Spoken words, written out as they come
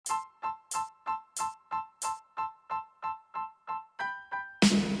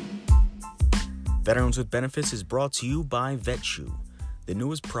Veterans with Benefits is brought to you by VetShoe, the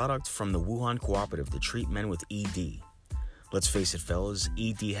newest product from the Wuhan Cooperative to treat men with ED. Let's face it, fellas,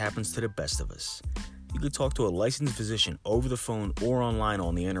 ED happens to the best of us. You could talk to a licensed physician over the phone or online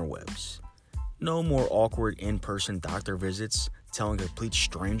on the interwebs. No more awkward in-person doctor visits telling a complete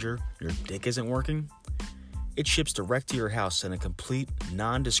stranger your dick isn't working. It ships direct to your house in a complete,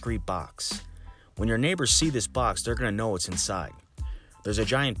 non-discreet box. When your neighbors see this box, they're going to know what's inside. There's a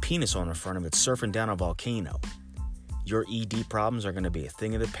giant penis on the front of it surfing down a volcano. Your ED problems are going to be a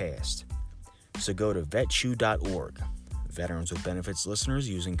thing of the past. So go to vetshoe.org. Veterans with Benefits listeners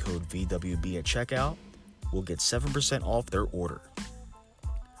using code VWB at checkout will get 7% off their order.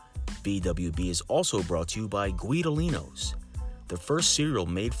 VWB is also brought to you by Guidolinos, the first cereal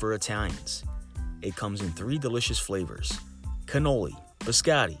made for Italians. It comes in 3 delicious flavors: cannoli,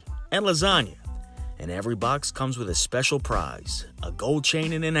 biscotti, and lasagna. And every box comes with a special prize, a gold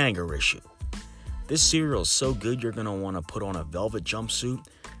chain and an anger issue. This cereal is so good you're going to want to put on a velvet jumpsuit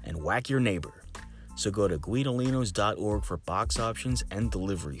and whack your neighbor. So go to Guidolinos.org for box options and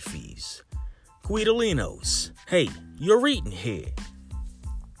delivery fees. Guidolinos, hey, you're eating here.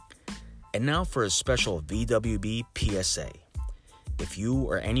 And now for a special VWB PSA. If you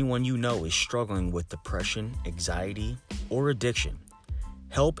or anyone you know is struggling with depression, anxiety, or addiction,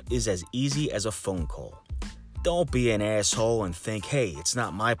 help is as easy as a phone call. Don't be an asshole and think, hey, it's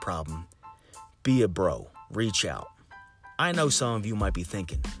not my problem. Be a bro. Reach out. I know some of you might be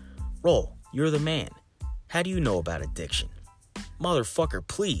thinking, Roll, you're the man. How do you know about addiction? Motherfucker,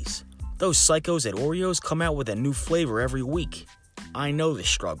 please. Those psychos at Oreos come out with a new flavor every week. I know the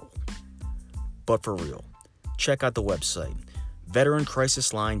struggle. But for real, check out the website,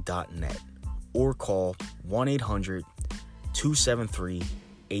 veterancrisisline.net, or call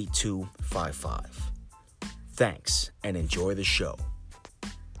 1-800-273-8255. Thanks, and enjoy the show.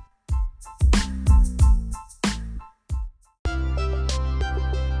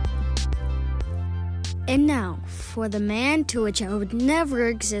 And now, for the man to which I would never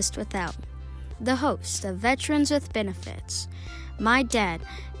exist without, the host of Veterans with Benefits, my dad,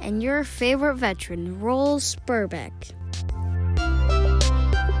 and your favorite veteran, Roel Spurbeck.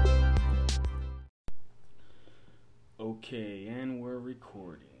 Okay, and we're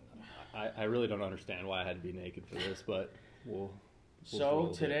recording. I really don't understand why I had to be naked for this, but we'll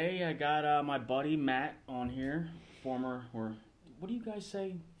So today I got my buddy Matt on here, former, or what do you guys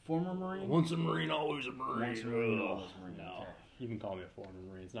say? Former Marine? Once a Marine, always a Marine. Once a Marine, always a Marine. No, Okay. you can call me a former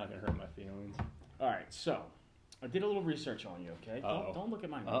Marine. It's not going to hurt my feelings. All right, so I did a little research on you, okay? Don't look at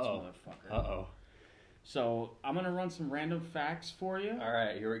my notes, motherfucker. Uh-oh. So I'm going to run some random facts for you. All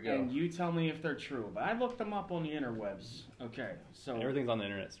right, here we go. And you tell me if they're true. But I looked them up on the interwebs. Okay, so Everything's on the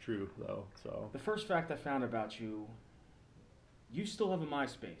internet's true, though, so. the first fact I found about you, you still have a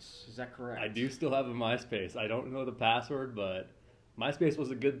MySpace. Is that correct? I do still have a MySpace. I don't know the password, but MySpace was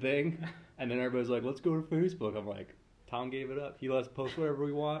a good thing. And then everybody's like, let's go to Facebook. I'm like, Tom gave it up. He lets us post whatever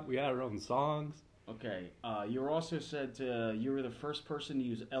we want. We had our own songs. Okay, you were also said you were the first person to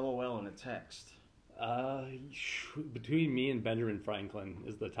use LOL in a text. Between me and Benjamin Franklin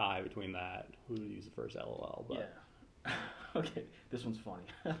is the tie between that. Who would use the first LOL? But. Yeah. Okay, this one's funny.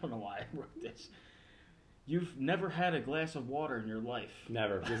 I don't know why I wrote this. You've never had a glass of water in your life.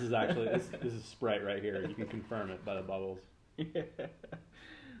 Never. This is actually this is Sprite right here. You can confirm it by the bubbles. Yeah.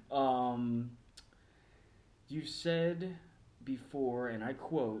 You've said before, and I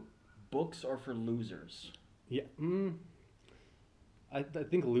quote, "Books are for losers." Yeah. I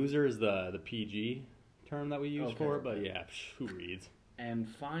think loser is the PG term that we use for it, but yeah, who reads? And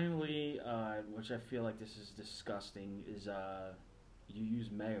finally, which I feel like this is disgusting, is you use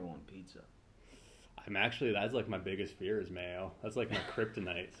mayo on pizza. That's like my biggest fear is mayo. That's like my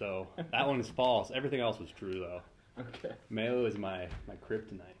kryptonite. So that one is false. Everything else was true though. Okay. Mayo is my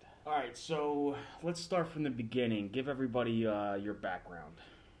kryptonite. All right, so let's start from the beginning. Give everybody your background.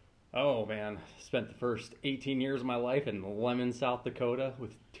 Oh man, spent the first 18 years of my life in Lemon, South Dakota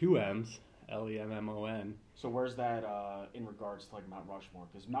with 2 M's, Lemmon. So where's that in regards to like Mount Rushmore?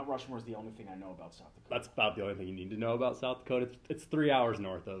 Because Mount Rushmore is the only thing I know about South Dakota. That's about the only thing you need to know about South Dakota. It's 3 hours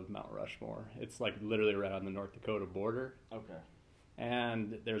north of Mount Rushmore. It's like literally right on the North Dakota border. Okay.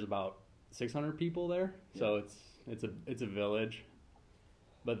 And there's about 600 people there, so it's a village.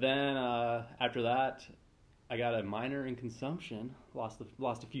 But then after that, I got a minor in consumption.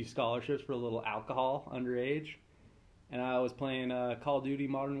 Lost a few scholarships for a little alcohol underage. And I was playing Call of Duty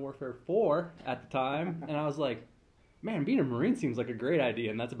Modern Warfare 4 at the time. And I was like, man, being a Marine seems like a great idea.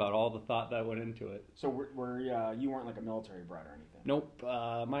 And that's about all the thought that went into it. So you weren't like a military brat or anything? Nope.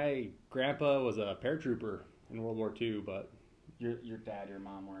 My grandpa was a paratrooper in World War II, but Your dad, your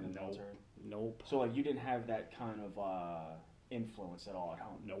mom were in the military? Nope. So, like, you didn't have that kind of influence at all at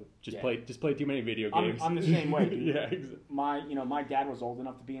home? Nope. Just play too many video games. I'm the same way, dude. Yeah, exactly. My dad was old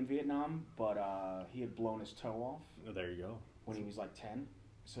enough to be in Vietnam, but he had blown his toe off. Oh, there you go. When he was like 10,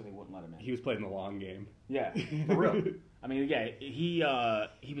 so they wouldn't let him in. He was playing the long game. Yeah, for real. I mean, yeah,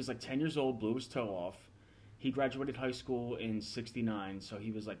 he was like 10 years old, blew his toe off. He graduated high school in '69, so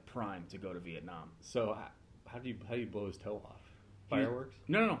he was like primed to go to Vietnam. So how do you blow his toe off? Fireworks?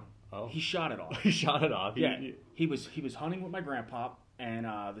 No. Oh. He shot it off. He shot it off. Yeah. He was hunting with my grandpa, and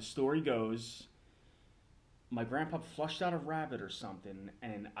the story goes, my grandpa flushed out a rabbit or something,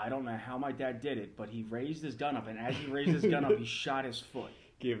 and I don't know how my dad did it, but he raised his gun up, and as he raised his gun up, he shot his foot.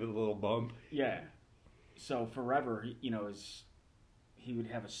 Gave it a little bump. Yeah. So forever, he would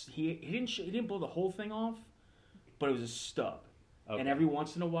have he didn't blow the whole thing off, but it was a stub. Okay. And every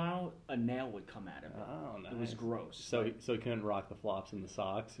once in a while, a nail would come out of it. Oh, nice. It was gross. So he couldn't rock the flops in the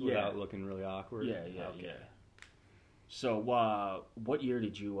socks without looking really awkward? Yeah. So what year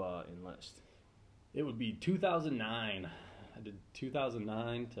did you enlist? It would be 2009. I did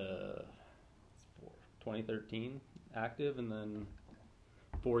 2009 to 2013 active, and then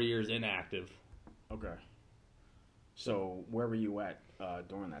 4 years inactive. Okay. So where were you at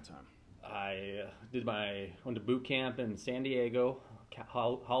during that time? I went to boot camp in San Diego,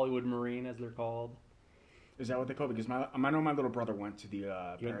 Hollywood Marine as they're called. Is that what they call it? Because I know my little brother went to the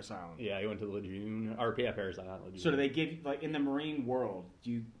Parris Island. Yeah, he went to Lejeune, Parris Island. Lejeune. So do they give, like, in the Marine world,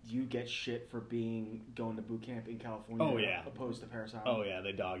 do you get shit for going to boot camp in California? Oh, yeah. Opposed to Parris Island? Oh yeah,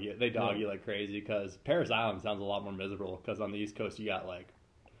 they dog you. They dog you like crazy because Parris Island sounds a lot more miserable because on the East Coast you got like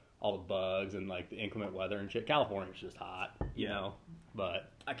all the bugs and like the inclement weather and shit. California's just hot, you know.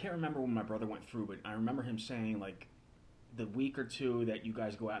 But I can't remember when my brother went through, but I remember him saying like the week or two that you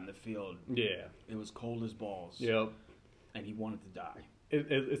guys go out in the field, it was cold as balls. Yep. And he wanted to die.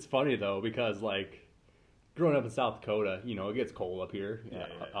 It's funny though because like growing up in South Dakota, it gets cold up here,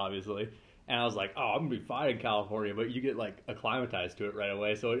 obviously. And I was like, oh, I'm gonna be fine in California, but you get like acclimatized to it right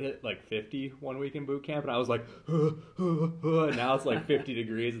away. So it hit like 50 1 week in boot camp, and I was like, now it's like 50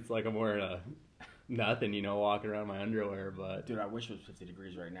 degrees. It's like I'm wearing nothing, walking around in my underwear. But dude, I wish it was 50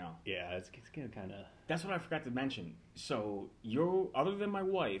 degrees right now. Yeah, it's gonna kind of. That's what I forgot to mention. So other than my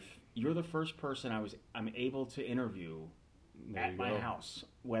wife, you're the first person I'm able to interview at my house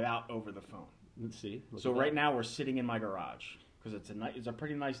without over the phone. Let's see. So right now we're sitting in my garage because it's a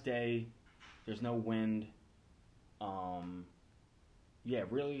pretty nice day. There's no wind. Yeah,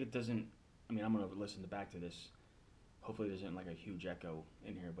 really, it doesn't. I mean, I'm gonna listen back to this. Hopefully, there isn't like a huge echo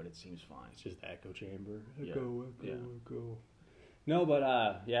in here, but it seems fine. It's just the echo chamber. Echo. No, but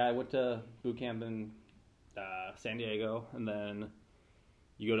I went to boot camp in San Diego, and then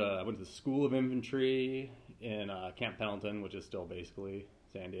I went to the School of Infantry in Camp Pendleton, which is still basically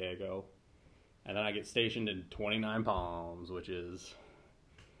San Diego, and then I get stationed in 29 Palms, which is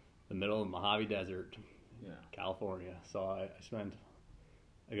the middle of the Mojave Desert, California. So I spent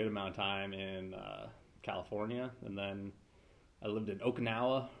a good amount of time in California, and then I lived in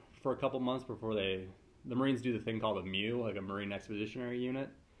Okinawa for a couple months before the Marines do the thing called a MU, like a Marine Expeditionary Unit,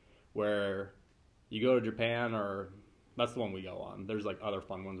 where you go to Japan, or that's the one we go on. There's like other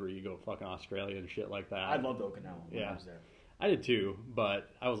fun ones where you go fucking Australia and shit like that. I loved Okinawa when I was there. I did too, but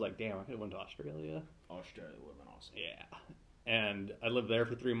I was like, damn, I could have went to Australia. Australia would have been awesome. Yeah. And I lived there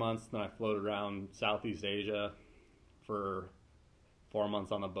for 3 months, then I floated around Southeast Asia for 4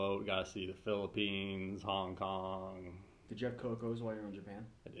 months on the boat. Got to see the Philippines, Hong Kong. Did you have Cocos while you were in Japan?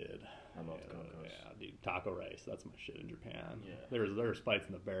 I did. I loved Cocos. Yeah, dude, taco rice. That's my shit in Japan. Yeah. There was fights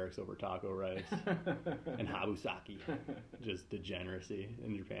in the barracks over taco rice and habusaki. Just degeneracy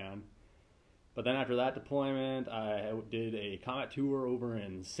in Japan. But then after that deployment, I did a combat tour over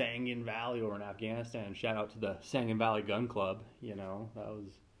in Sangin Valley over in Afghanistan. Shout out to the Sangin Valley Gun Club. That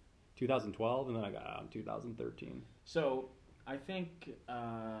was 2012, and then I got out in 2013. So I think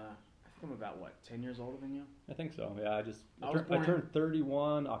I'm about 10 years older than you? I think so. Yeah, I turned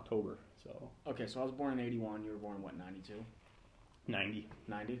 31 October. So okay, so I was born in 81. You were born in 92? 90.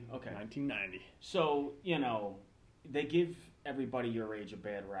 90? Okay. 1990. So they give everybody your age a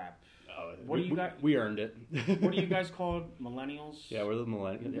bad rap. Oh, what do you guys? We earned it. What do you guys call millennials? Yeah, we're the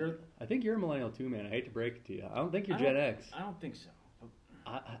millennials. I think you're a millennial too, man. I hate to break it to you. I don't think you're Gen X. I don't think so.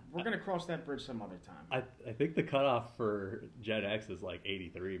 We're gonna cross that bridge some other time. I think the cutoff for Gen X is like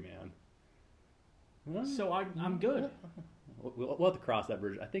 83, man. So I'm good. We'll have to cross that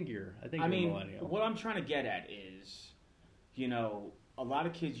bridge. I think you're a millennial. What I'm trying to get at is, a lot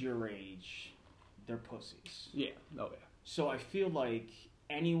of kids your age, they're pussies. Yeah. Oh yeah. So I feel like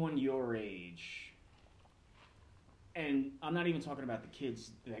anyone your age, And I'm not even talking about the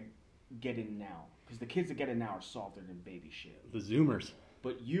kids that get in now, because the kids that get in now are softer than baby shit. The Zoomers.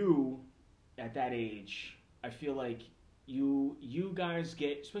 But you, at that age, I feel like you guys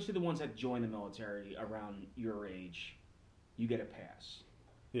get, especially the ones that join the military around your age, you get a pass.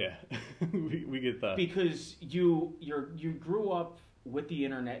 Yeah, we get that. Because you grew up with the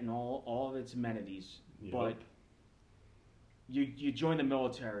internet and all of its amenities, Yep. but you joined the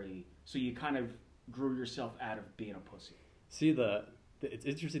military, so you kind of grew yourself out of being a pussy. See, it's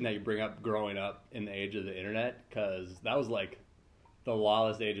interesting that you bring up growing up in the age of the internet, because that was like the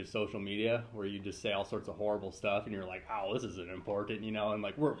lawless age of social media, where you just say all sorts of horrible stuff, and you're like, "Oh, this isn't important," you know. And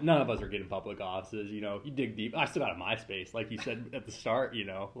like, none of us are getting public offices, you know. You dig deep. I still got a MySpace, like you said at the start, you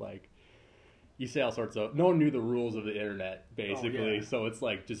know, like. You say all sorts of. No one knew the rules of the internet, basically. Oh, yeah. So it's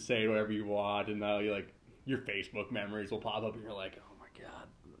like just say whatever you want, and now you like your Facebook memories will pop up, and you're like, "Oh my god,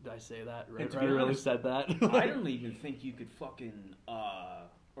 did I say that? Right? And to I be really honest, said that." I don't even think you could fucking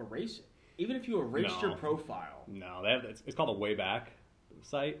erase it. Even if you erased No. your profile. No, it's called a Wayback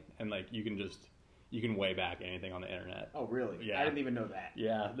site, and like you can way back anything on the internet. Oh, really? Yeah. I didn't even know that.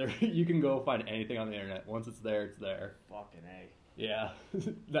 Yeah, you can go find anything on the internet. Once it's there, it's there. Fucking A. Yeah,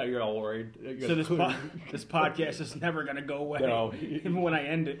 now you're all worried. So this podcast is never going to go away, No. even when I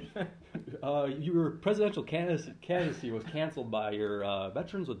end it. Your presidential candidacy was canceled by your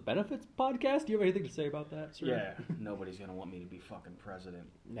Veterans with Benefits podcast. Do you have anything to say about that, sir? Yeah, nobody's going to want me to be fucking president.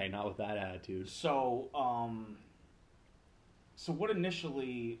 Hey, not with that attitude. So, so what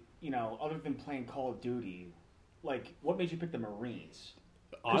initially, you know, other than playing Call of Duty, like, what made you pick the Marines?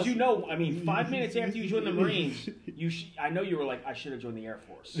 Because you know, I mean, 5 minutes after you joined the Marines, I know you were like, I should have joined the Air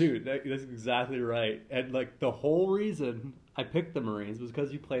Force. Dude, that's exactly right. And like the whole reason I picked the Marines was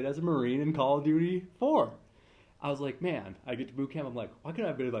because you played as a Marine in Call of Duty 4. I was like, man, I get to boot camp. I'm like, why couldn't I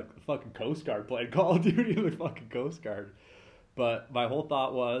have been like the fucking Coast Guard playing Call of Duty in the fucking Coast Guard? But my whole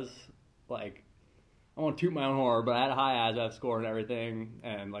thought was, like, I want to toot my own horn, but I had a high ASVAB score and everything,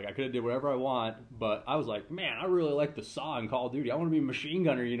 and like I could have did whatever I want. But I was like, man, I really like the SAW in Call of Duty. I want to be a machine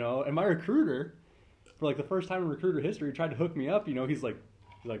gunner, you know. And my recruiter, for like the first time in recruiter history, tried to hook me up. You know, he's like,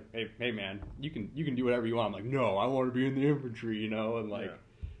 hey man, you can do whatever you want. I'm like, no, I want to be in the infantry, you know. And like,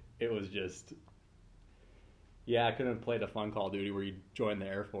 It was just, yeah, I couldn't have played a fun Call of Duty where you join the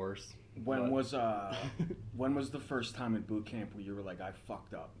Air Force. When was the first time in boot camp where you were like, I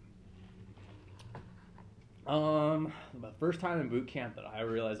fucked up? The first time in boot camp that I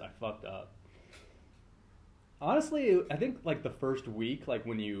realized I fucked up. Honestly, I think like the first week, like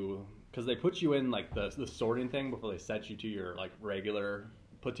when because they put you in like the sorting thing before they set you to your like regular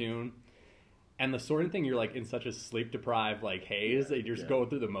platoon, and the sorting thing, you're like in such a sleep deprived like haze that you're just going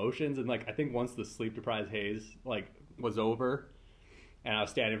through the motions, and like I think once the sleep deprived haze like was over, and I was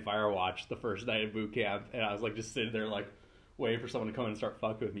standing fire watch the first night of boot camp, and I was like just sitting there like waiting for someone to come in and start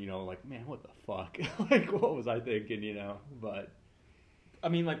fucking with me, you know, like, man, what the fuck? Like, what was I thinking, you know? But I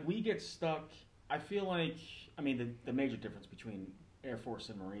mean, like, we get stuck. I feel like, I mean, the major difference between Air Force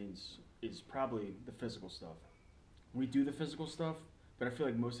and Marines is probably the physical stuff. We do the physical stuff, but I feel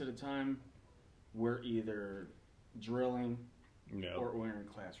like most of the time we're either drilling or we're in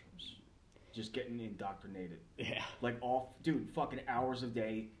classrooms, just getting indoctrinated. Yeah. Like, fucking hours a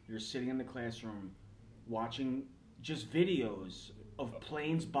day, you're sitting in the classroom watching just videos of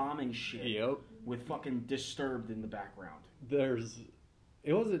planes bombing shit with fucking Disturbed in the background. There was a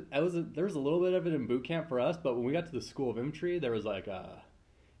little bit of it in boot camp for us, but when we got to the School of Infantry, there was like a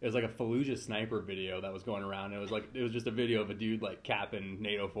Fallujah sniper video that was going around. It was just a video of a dude like capping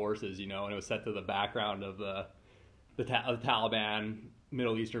NATO forces, you know, and it was set to the background of the Taliban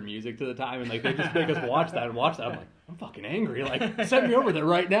Middle Eastern music to the time, and like they just make us watch that. I'm like, I'm fucking angry. Like, send me over there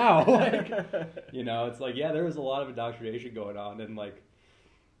right now. Like, you know, it's like, yeah, there was a lot of indoctrination going on, and like,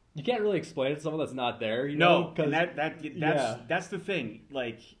 you can't really explain it to someone that's not there. You know, and that's the thing.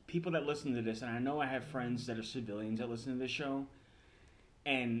 Like, people that listen to this, and I know I have friends that are civilians that listen to this show,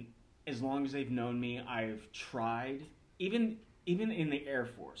 and as long as they've known me, I've tried, even in the Air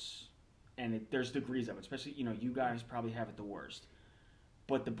Force, and there's degrees of it. Especially, you know, you guys probably have it the worst.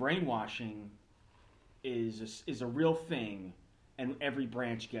 But the brainwashing is a real thing, and every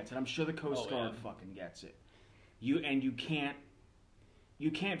branch gets it. I'm sure the Coast Guard fucking gets it. You can't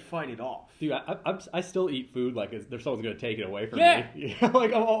fight it off. Dude, I still eat food like there's someone's gonna take it away from me.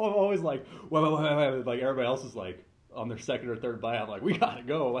 Like I'm always like, wait. Like everybody else is like on their second or third bite. I'm like, we gotta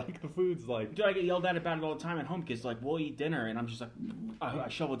go. Like the food's like. Dude, I get yelled at about it all the time at home because like we'll eat dinner and I'm just like, I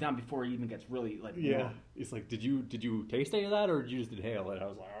shovel it down before it even gets really like. Yeah, it's like, did you taste any of that or did you just inhale it? I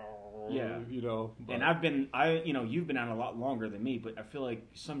was like, oh. Yeah. you know. But. And you've been out a lot longer than me, but I feel like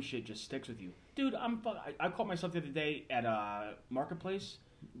some shit just sticks with you. Dude, I caught myself the other day at Marketplace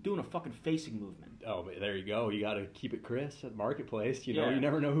doing a fucking facing movement. Oh, but there you go. You got to keep it crisp at Marketplace. You know, Yeah. you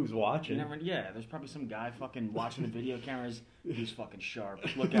never know who's watching. There's probably some guy fucking watching the video cameras. He's fucking sharp.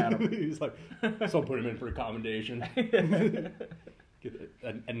 Look at him. He's like, so put him in for a commendation. Get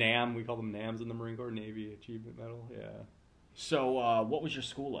a NAM, we call them NAMs in the Marine Corps, Navy Achievement Medal. Yeah. So, what was your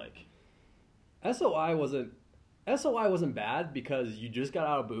school like? SOI wasn't bad because you just got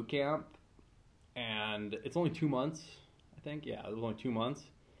out of boot camp, and it's only 2 months, I think. Yeah, it was only 2 months,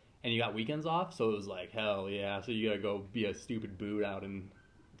 and you got weekends off, so it was like, hell yeah. So you gotta go be a stupid boot out in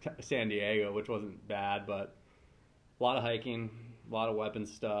San Diego, which wasn't bad, but a lot of hiking, a lot of weapon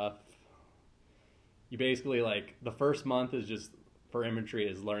stuff. You basically, like, the first month is just, for infantry,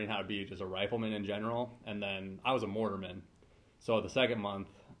 is learning how to be just a rifleman in general, and then I was a mortarman. So the second month,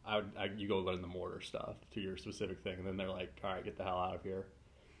 you go learn the mortar stuff to your specific thing, and then they're like, all right, get the hell out of here.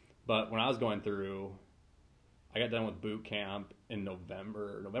 But when I was going through, I got done with boot camp in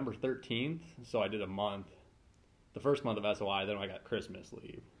November 13th, so I did a month. The first month of SOI, then I got Christmas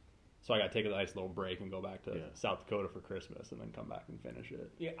leave. So I got to take a nice little break and go back to South Dakota for Christmas and then come back and finish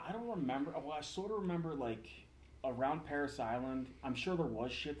it. Yeah, I don't remember. Well, I sort of remember, like, around Parris Island, I'm sure there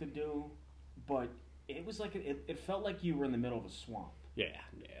was shit to do, but it was like, it felt like you were in the middle of a swamp. Yeah.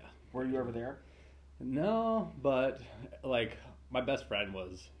 Were you ever there? No, but, like, my best friend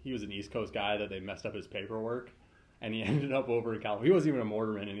he was an East Coast guy that they messed up his paperwork, and he ended up over in California. He wasn't even a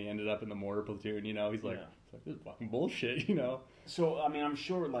mortarman, and he ended up in the mortar platoon, you know? He's like, this is fucking bullshit, you know? So, I mean, I'm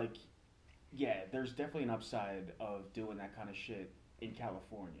sure, like, yeah, there's definitely an upside of doing that kind of shit in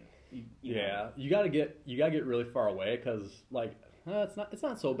California. You know? You gotta get really far away, because, like, it's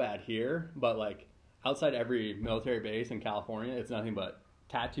not so bad here, but, like, outside every military base in California, it's nothing but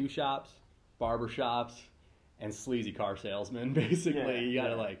tattoo shops, barber shops, and sleazy car salesmen, basically. You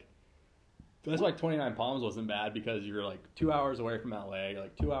gotta, like, that's why 29 Palms wasn't bad, because you're, like, 2 hours away from LA, you're,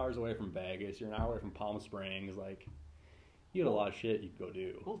 like, 2 hours away from Vegas, you're an hour away from Palm Springs, like, you got a lot of shit you could go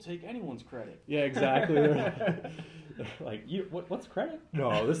do. We'll take anyone's credit. Yeah, exactly. Like, what's credit?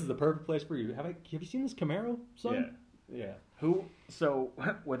 No, this is the perfect place for you. Have you seen this Camaro, son? Yeah. So,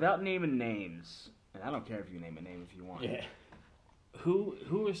 without naming names, and I don't care if you name a name if you want. Yeah.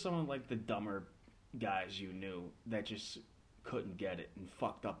 Who are some of, like, the dumber guys you knew that just couldn't get it and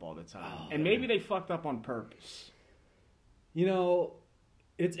fucked up all the time? And maybe they fucked up on purpose. You know,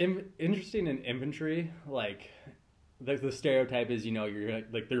 it's interesting in infantry, like, the stereotype is, you know, you're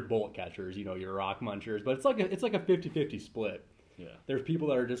like they're bullet catchers, you know, you're rock munchers, but it's like a 50-50 split. Yeah. There's people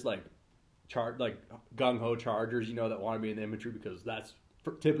that are just like gung ho chargers, you know, that want to be in the infantry because that's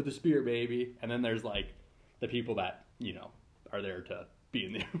tip of the spear, baby. And then there's like the people that, you know, are there to be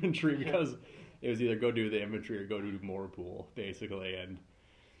in the infantry because it was either go do the infantry or go do mortar pool, basically. And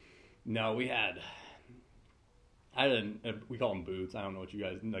no, we call them boots. I don't know what you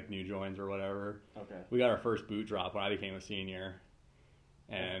guys, like, new joins or whatever. Okay. We got our first boot drop when I became a senior.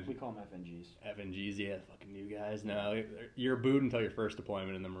 And we call them FNGs. FNGs, yeah, fucking new guys. No, you're a boot until your first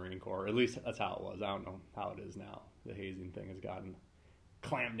deployment in the Marine Corps. At least that's how it was. I don't know how it is now. The hazing thing has gotten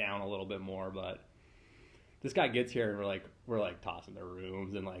clamped down a little bit more, but this guy gets here and we're like tossing their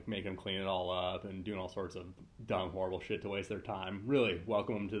rooms and like making them clean it all up and doing all sorts of dumb, horrible shit to waste their time. Really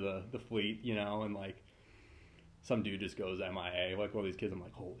welcome them to the fleet, you know, and like some dude just goes MIA. Like one of these kids, I'm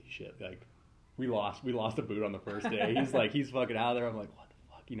like, holy shit! Like we lost a boot on the first day. He's fucking out of there. I'm like, what the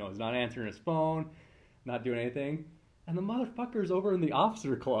fuck? You know, he's not answering his phone, not doing anything. And the motherfucker's over in the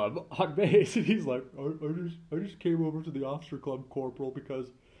officer club on base, and he's like, I just came over to the officer club, Corporal,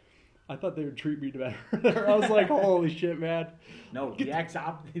 because I thought they would treat me better there. I was like, holy shit, man! No, the exact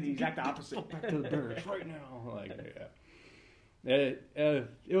opposite. Back to the barracks right now. Like, yeah.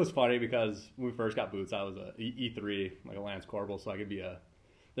 It was funny because when we first got boots, I was a E3, like a Lance Corporal, so I could be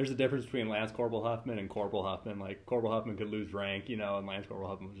there's a difference between Lance Corporal Huffman and Corporal Huffman. Like, Corporal Huffman could lose rank, you know, and Lance Corporal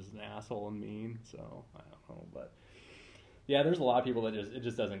Huffman was just an asshole and mean, so I don't know, but yeah, there's a lot of people that it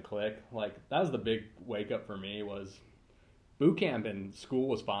just doesn't click. Like, that was the big wake up for me, was boot camp and school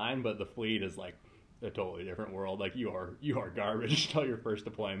was fine, but the fleet is like a totally different world. Like, you are garbage until your first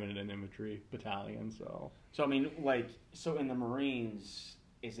deployment in an infantry battalion. So I mean, like, so in the Marines,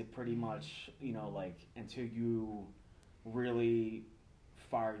 is it pretty much, you know, like, until you really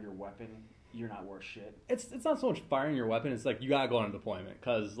fire your weapon, you're not worth shit? It's not so much firing your weapon. It's like you gotta go on a deployment,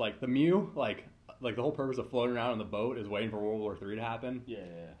 because like the MEU, like the whole purpose of floating around on the boat is waiting for World War III to happen. Yeah.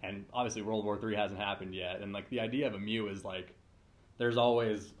 And obviously World War III hasn't happened yet. And like the idea of a MEU is like there's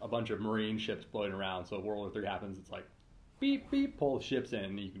always a bunch of Marine ships floating around. So if World War III happens, it's like beep, beep, pull the ships in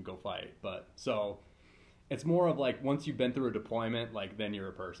and you can go fight. But so it's more of like once you've been through a deployment, like then you're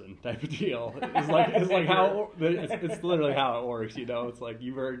a person type of deal. It's like how it's literally how it works, you know. It's like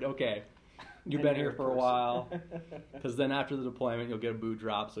you've heard, okay, you've been here for a while, because then after the deployment you'll get a boot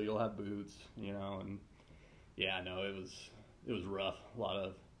drop, so you'll have boots, you know. And yeah, no, it was rough. A lot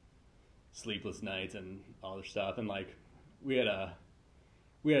of sleepless nights and all other stuff. And like we had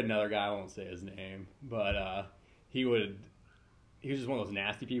another guy, I won't say his name, but he was just one of those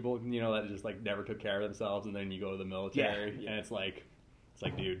nasty people, you know, that just like never took care of themselves, and then you go to the military, and it's like,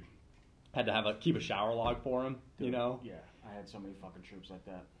 dude, had to keep a shower log for him, dude, you know? Yeah, I had so many fucking troops like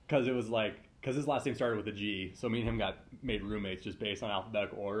that. Because it was like, because his last name started with a G, so me and him made roommates just based on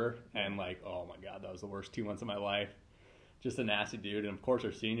alphabetical order, and like, oh my god, that was the worst 2 months of my life. Just a nasty dude, and of course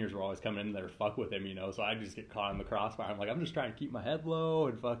our seniors were always coming in there to fuck with him, you know, so I just get caught in the crossfire. I'm like, I'm just trying to keep my head low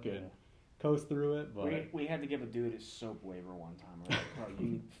and fucking coast through it. But we had to give a dude his soap waiver one time. We're like, bro,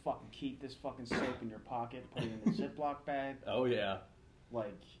 you need to fucking keep this fucking soap in your pocket, put it in the Ziploc bag. Oh yeah.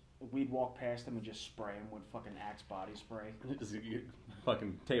 Like, we'd walk past him and just spray him with fucking Axe body spray. Just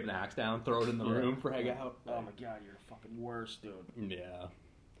fucking tape an axe down, throw it in the room, frag out. Oh my god, you're the fucking worst, dude. Yeah.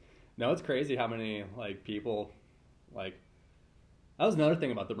 No, it's crazy how many like people like. That was another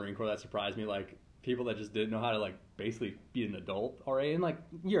thing about the Marine Corps that surprised me. Like people that just didn't know how to like basically be an adult already, and like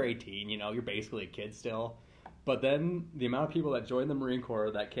you're 18, you know, you're basically a kid still. But then the amount of people that join the Marine Corps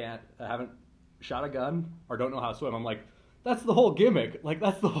that haven't shot a gun or don't know how to swim, I'm like, that's the whole gimmick. Like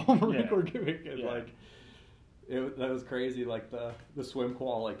that's the whole Marine Corps gimmick. And like, that was crazy. Like the swim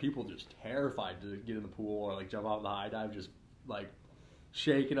qual, like people just terrified to get in the pool or like jump off the high dive, just like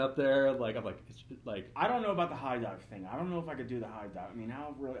shaking up there. Like I'm like, it's just, like I don't know about the high dive thing. I don't know if I could do the high dive. I mean,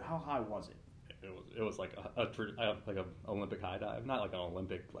 how high was it? It was like a Olympic high dive, not like an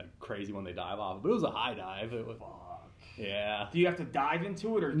Olympic like crazy one they dive off, but it was a high dive. It was, yeah. Do you have to dive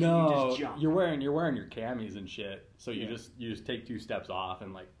into it, or do no, you just jump? You're wearing your camis and shit, so you just take 2 steps off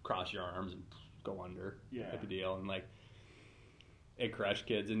and like cross your arms and go under. Type of deal. And like it crushed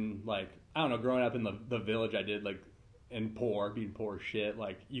kids. And like I don't know, growing up in the village I did, like and being poor as shit,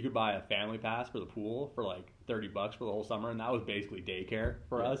 like you could buy a family pass for the pool for like $30 for the whole summer, and that was basically daycare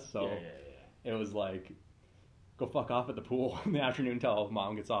for us. So it was like, go fuck off at the pool in the afternoon until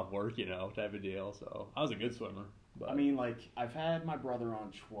mom gets off work, you know, type of deal. So I was a good swimmer. But I mean, like, I've had my brother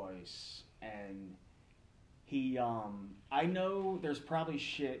on twice, and he, I know there's probably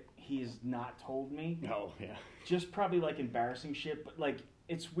shit he's not told me. Oh, yeah. Just probably, like, embarrassing shit, but, like,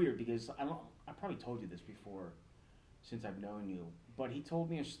 it's weird because I probably told you this before since I've known you, but he told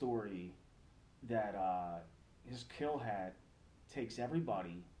me a story that, his kill hat takes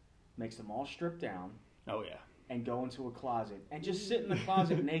everybody, makes them all strip down. Oh, yeah. And go into a closet and just sit in the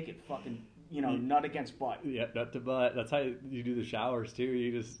closet naked, fucking, you know, nut against butt. Yeah, nut to butt. That's how you do the showers too.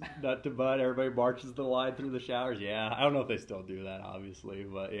 You just nut to butt. Everybody marches the line through the showers. Yeah, I don't know if they still do that, obviously,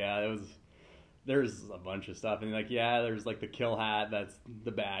 but yeah, there's a bunch of stuff. And like, yeah, there's like the kill hat. That's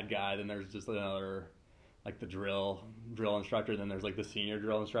the bad guy. Then there's just another, like the drill instructor. Then there's like the senior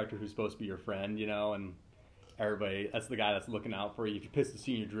drill instructor who's supposed to be your friend, you know, and everybody, that's the guy that's looking out for you. If you piss the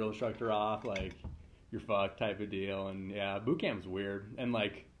senior drill instructor off, like, you're fucked type of deal. And yeah, boot camp's weird. And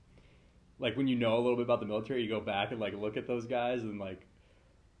like when you know a little bit about the military, you go back and like look at those guys, and like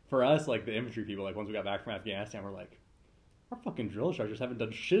for us, like the infantry people, like once we got back from Afghanistan, we're like, our fucking drill instructors haven't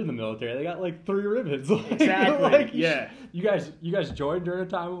done shit in the military. They got like 3 ribbons. Like, exactly. Like, yeah. You guys joined during a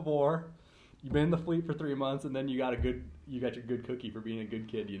time of war. You've been in the fleet for 3 months, and then you got your good cookie for being a good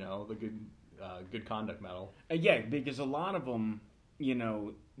kid. You know, the good conduct medal. Yeah, because a lot of them, you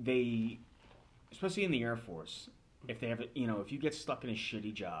know, they, especially in the Air Force, if they have, if you get stuck in a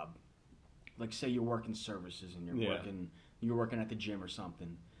shitty job, like say you're working services and you're working at the gym or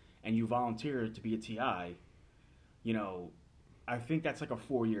something, and you volunteer to be a TI, you know, I think that's like a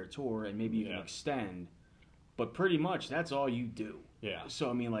 4-year tour, and maybe you can extend, but pretty much that's all you do. Yeah. So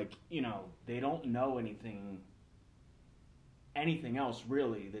I mean, like, you know, they don't know anything else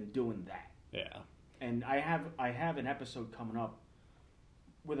really than doing that. Yeah. And I have an episode coming up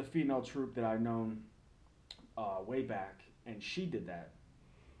with a female troop that I've known way back, and she did that.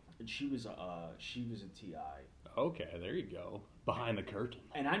 And she was a TI. Okay, there you go. Behind the curtain.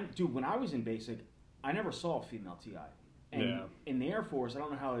 And when I was in basic, I never saw a female TI. And in the Air Force, I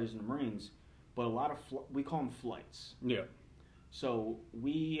don't know how it is in the Marines, but a lot of we call them flights. Yeah. So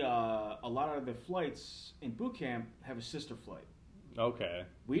a lot of the flights in boot camp have a sister flight. Okay.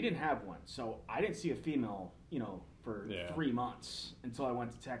 We didn't have one, so I didn't see a female, for 3 months until I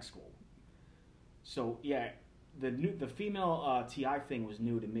went to tech school. So yeah, the female TI thing was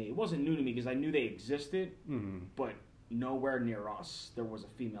new to me. It wasn't new to me because I knew they existed, but nowhere near us there was a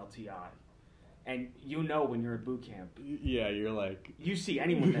female TI. And you know when you're at boot camp. Yeah, you're like... You see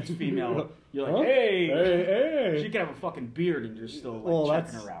anyone that's female, you're like, huh? hey! Hey! She could have a fucking beard and you're still like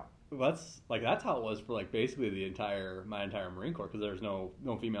checking her out. That's how it was for like basically my entire Marine Corps, because there's no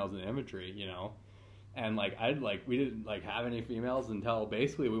females in the infantry, you know. And like we didn't like have any females until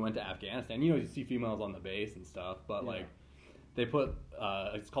basically we went to Afghanistan. You know, you see females on the base and stuff, but like they put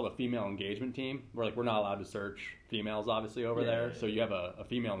it's called a female engagement team, where like we're not allowed to search females obviously over there. Yeah. So you have a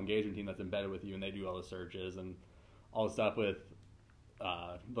female engagement team that's embedded with you, and they do all the searches and all the stuff with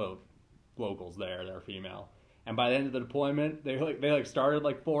the locals there that are female. And by the end of the deployment, they started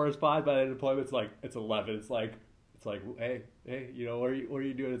like 4 or 5. By the end of the deployment, it's 11. It's like, hey, you know, what are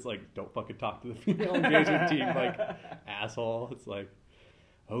you doing? It's like, don't fucking talk to the female engagement team, like, asshole. It's like,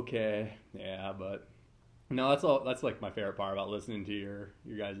 okay, yeah, but no, that's like my favorite part about listening to your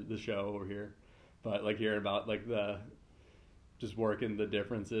guys the show over here. But like hearing about like just working the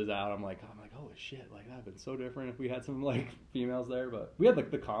differences out, I'm like, holy shit, like that'd been so different if we had some like females there. But we had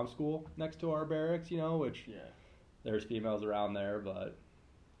like the comm school next to our barracks, you know, which there's females around there. But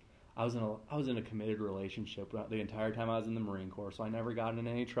I was in a committed relationship the entire time I was in the Marine Corps, so I never got in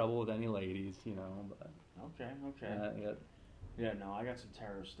any trouble with any ladies, you know. But okay. Yeah, no, I got some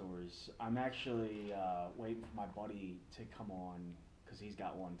terror stories. I'm actually waiting for my buddy to come on because he's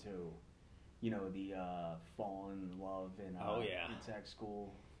got one too. You know, the falling in love in tech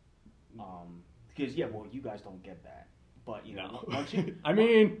school. Because you guys don't get that. But you know, once you, I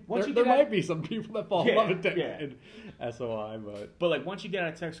mean, there might be some people that fall in love in SOI, but like once you get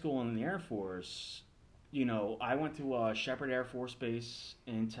out of tech school in the Air Force, you know, I went to Shepherd Air Force Base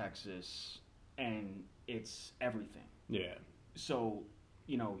in Texas, and it's everything. Yeah. So,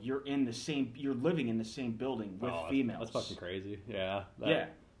 you know, you're living in the same building with females. That's fucking crazy. Yeah.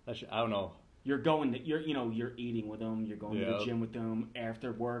 I don't know. You're eating with them. You're going to the gym with them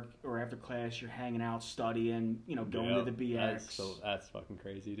after work or after class. You're hanging out, studying. You know, going to the BX. That's fucking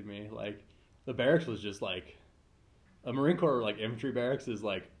crazy to me. Like, the barracks was just like a Marine Corps like infantry barracks is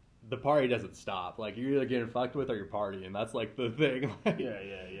like the party doesn't stop. Like you're either getting fucked with or you're partying. That's like the thing.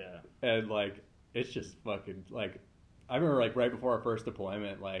 Yeah. And like it's just fucking like. I remember like right before our first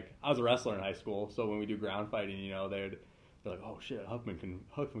deployment, like I was a wrestler in high school, so when we do ground fighting, you know, they're like, oh shit, Huckman can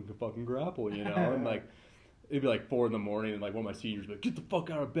fucking grapple, you know, and like it'd be like 4 a.m, and like one of my seniors would be like, get the fuck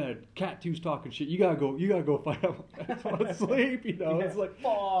out of bed, Cat 2's talking shit, you gotta go fight him. I just want to sleep, you know. It's like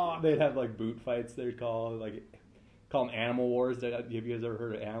fuck. They'd have like boot fights, they'd call them animal wars. Have you guys ever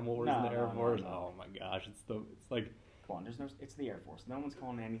heard of animal wars in the Air Force? No. Oh my gosh, it's like come on, it's the Air Force. No one's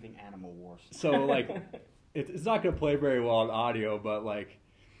calling anything animal wars. So like. It's not going to play very well on audio, but like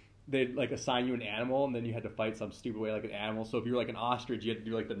they'd like assign you an animal, and then you had to fight some stupid way like an animal. So if you were like an ostrich, you had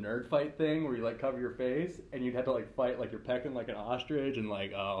to do like the nerd fight thing where you like cover your face, and you'd have to like fight like you're pecking like an ostrich, and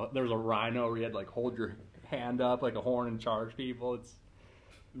like there was a rhino where you had to like hold your hand up like a horn and charge people. It's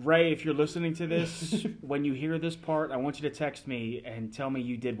Ray, if you're listening to this, when you hear this part, I want you to text me and tell me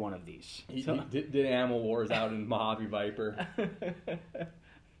you did one of these. He did Animal Wars out in Mojave Viper.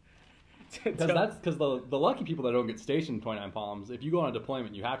 Because the lucky people that don't get stationed in 29 Palms, if you go on a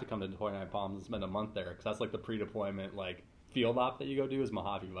deployment, you have to come to 29 Palms and spend a month there, because that's like the pre-deployment like field op that you go do is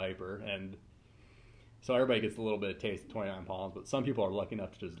Mojave Viper, and so everybody gets a little bit of taste of 29 Palms, but some people are lucky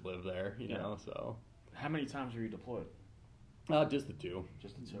enough to just live there, you know. So how many times were you deployed? Just the 2.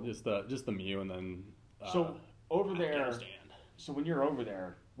 Just the MEU, and then so over there. So when you're over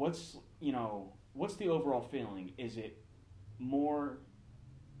there, what's the overall feeling? Is it more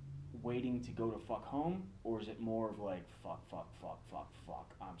waiting to go to fuck home, or is it more of like fuck,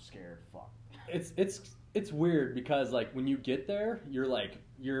 I'm scared, fuck? It's weird because like when you get there, you're like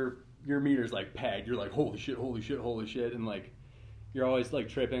your meter's like pegged. You're like holy shit, and like you're always like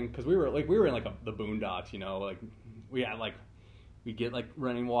tripping because we were in like the boondocks, you know, like we get like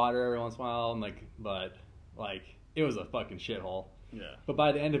running water every once in a while, and but it was a fucking shithole. Yeah. But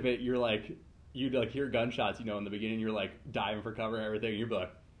by the end of it, you'd like hear gunshots, you know. In the beginning, you're like diving for cover and everything. You'd be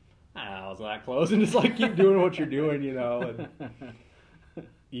like, I was that close, and just like keep doing what you're doing, you know. And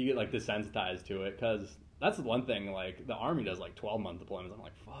you get like desensitized to it, because that's the one thing. Like the Army does like 12-month deployments. I'm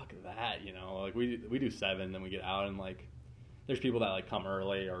like, fuck that, you know. Like we do 7, then we get out, and like there's people that like come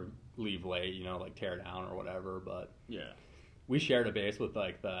early or leave late, you know, like tear down or whatever. But yeah, we shared a base with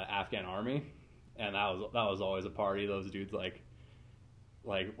like the Afghan Army, and that was always a party. Those dudes like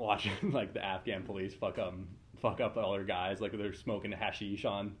watching like the Afghan police fuck up other guys, like they're smoking hashish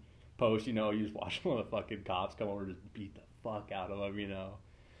on post, you know. You just watch one of the fucking cops come over and just beat the fuck out of them, you know.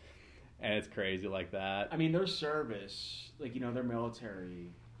 And it's crazy like that. I mean, their service, like, you know, their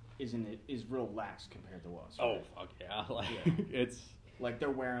military, is real lax compared to us. Oh Right? fuck yeah! Like Yeah. it's Like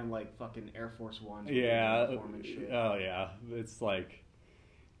they're wearing like fucking Air Force Ones. with yeah. their uniform and shit. Oh yeah. It's like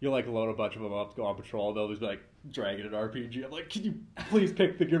you'll like load a bunch of them up to go on patrol. They'll just be like dragging an RPG. I'm like, can you please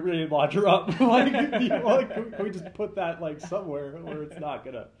pick the grenade launcher up? Like, can we just put that like somewhere where it's not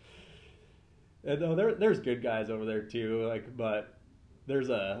gonna? And there's good guys over there too. Like, but there was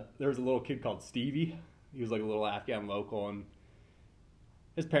a little kid called Stevie. He was like a little Afghan local, and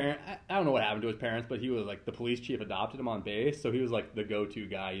his parent, I don't know what happened to his parents, but he was like the police chief adopted him on base, so he was like the go-to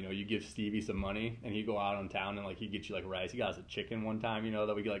guy. You know, you give Stevie some money, and he'd go out on town and like he'd get you like rice. He got us a chicken one time, you know,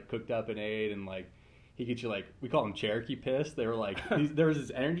 that we like cooked up and ate, and like he get you like we call them Cherokee Piss. They were like there was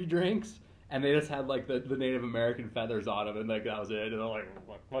this energy drinks, and they just had like the Native American feathers on them, and like that was it. And I'm like,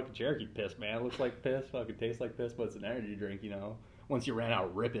 fucking Cherokee Piss, man. It looks like piss, fucking tastes like piss, but it's an energy drink, you know. Once you ran out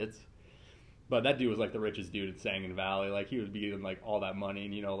of Rippets. But that dude was like the richest dude in Sangin Valley. Like he was getting like all that money,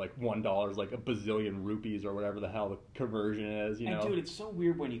 and you know, like $1 like a bazillion rupees or whatever the hell the conversion is. You know, dude, it's so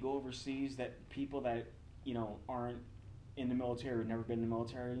weird when you go overseas that people that you know aren't in the military or never been in the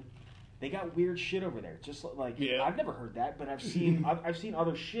military, they got weird shit over there. Just like Yeah. I've never heard that, but I've seen I've seen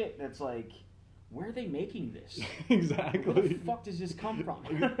other shit that's like, where are they making this? exactly. Where the fuck does this come from?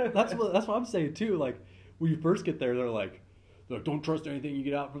 that's what I'm saying too. Like when you first get there, they're like, don't trust anything you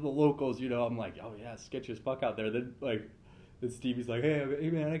get out from the locals, you know. I'm like, oh yeah, it's sketchy as fuck out there. Then Stevie's like, hey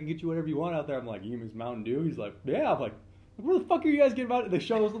man, I can get you whatever you want out there. I'm like, you mean Mountain Dew? He's like, yeah. I'm like, where the fuck are you guys getting out? They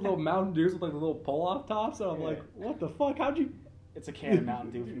show us the little Mountain Dews with like the little pull off tops, and I'm like, what the fuck? How'd you? It's a can of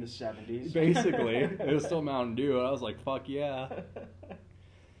Mountain Dew from the 70s. Basically, it was still Mountain Dew, and I was like, fuck yeah.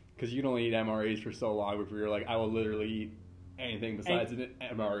 Because you can only eat MREs for so long before you're like, I will literally eat anything besides an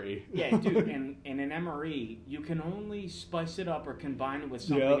MRE. Yeah, dude, and in an MRE, you can only spice it up or combine it with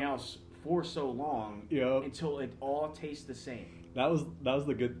something else for so long until it all tastes the same. That was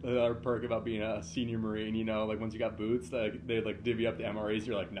the good perk about being a senior Marine, you know, like once you got boots, they like divvy up the MREs.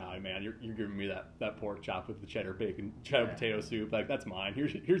 You're like, nah, man, you're giving me that pork chop with the cheddar potato soup. Like that's mine.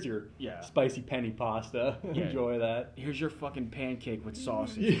 Here's your spicy penny pasta. Yeah. Enjoy that. Here's your fucking pancake with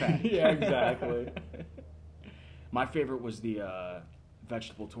sausage. Yeah, exactly. My favorite was the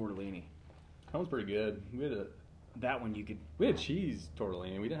vegetable tortellini. That was pretty good. We had cheese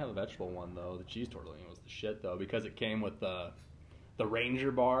tortellini. We didn't have a vegetable one though. The cheese tortellini was the shit though, because it came with the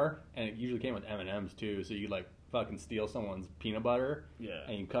Ranger bar, and it usually came with M&Ms too. So you like fucking steal someone's peanut butter,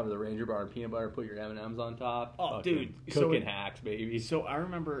 and you cover the Ranger bar in peanut butter, put your M&Ms on top. Oh, fucking dude, cooking hacks, baby. So I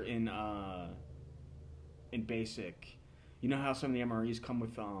remember in basic, you know how some of the MREs come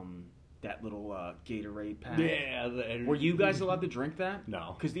with that little Gatorade pack. Yeah. Were you guys allowed to drink that?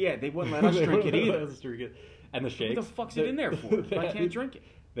 No, because they wouldn't let us drink it either. And the shakes. What the fuck's it in there for? If I can't drink it.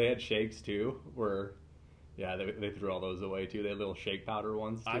 They had shakes too, where they threw all those away too. They had little shake powder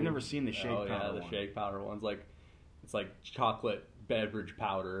ones too. I've never seen the shake powder one. Shake powder ones. Like it's like chocolate beverage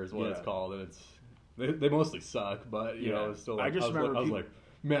powder is what it's called, and they mostly suck, but you know, it's still like, I was like,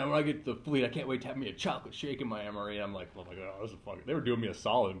 man, when I get to the fleet, I can't wait to have me a chocolate shake in my MRE. And I'm like, oh my god, they were doing me a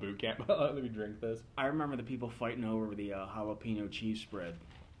solid in boot camp. Let me drink this. I remember the people fighting over the jalapeno cheese spread.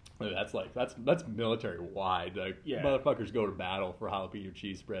 That's military wide. Like motherfuckers go to battle for jalapeno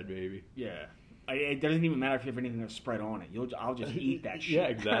cheese spread, baby. Yeah. It doesn't even matter if you have anything to spread on it. I'll just eat that shit. Yeah,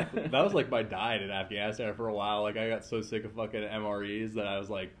 exactly. That was like my diet in Afghanistan for a while. Like I got so sick of fucking MREs that I was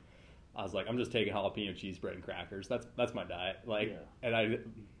like, I'm just taking jalapeno cheese spread and crackers. That's my diet. Like, and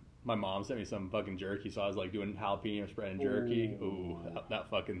my mom sent me some fucking jerky, so I was like doing jalapeno spread and jerky. Ooh,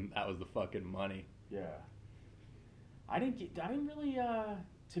 that was the fucking money. Yeah. I didn't really.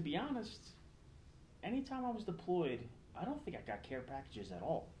 To be honest, anytime I was deployed, I don't think I got care packages at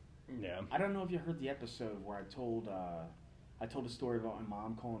all. Yeah. I don't know if you heard the episode where I told a story about my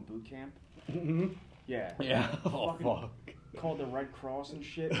mom calling boot camp. Mm-hmm. Yeah. Yeah. Oh, fuck. Called the Red Cross and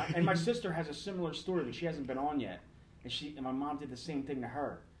shit. And my sister has a similar story, but she hasn't been on yet. And my mom did the same thing to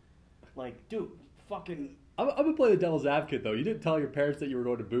her. Like, dude, fucking... I'm gonna play the devil's advocate, though. You didn't tell your parents that you were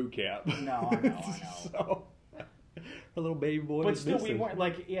going to boot camp. No, I know. So... Her little baby boy. But still, we weren't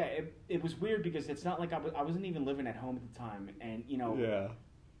like, it was weird because it's not like I wasn't even living at home at the time, and you know,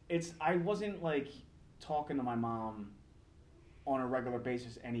 I wasn't like talking to my mom on a regular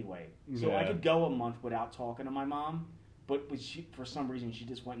basis anyway, so I could go a month without talking to my mom, but for some reason she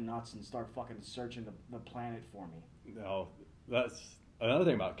just went nuts and started fucking searching the planet for me. No, that's another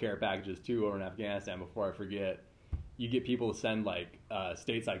thing about care packages too over in Afghanistan. Before I forget, you get people to send like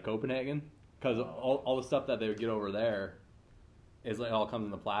stateside Copenhagen. Because all the stuff that they would get over there is like all comes in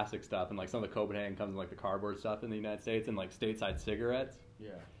the plastic stuff, and like some of the Copenhagen comes in like the cardboard stuff in the United States, and like stateside cigarettes.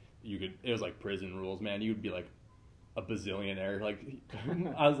 Yeah. It was like prison rules, man. You'd be like a bazillionaire. Like,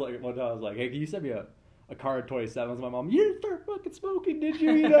 I was like, one time I was like, hey, can you send me a card of 27s? My mom, you didn't start fucking smoking, did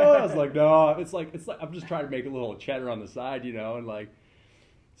you? You know, I was like, no. It's like I'm just trying to make a little cheddar on the side, you know, and like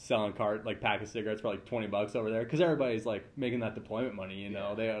selling pack of cigarettes for like $20 over there because everybody's like making that deployment money, you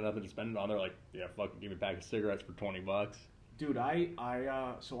know. They got nothing to spend it on. They're like, yeah, fucking give me a pack of cigarettes for $20. Dude,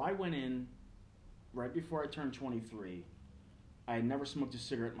 so I went in right before I turned 23. I had never smoked a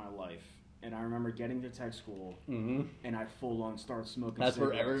cigarette in my life. And I remember getting to tech school, and I full on started smoking. That's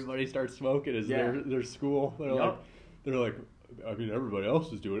cigarettes. Where everybody starts smoking is their school. They're like, I mean, everybody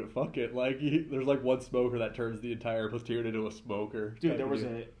else is doing it. Fuck it. Like, there's like one smoker that turns the entire platoon into a smoker. Dude, there was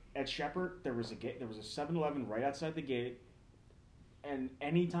at Shepherd. There was a 7-Eleven right outside the gate, and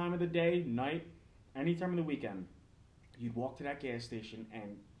any time of the day, night, any time of the weekend, you'd walk to that gas station,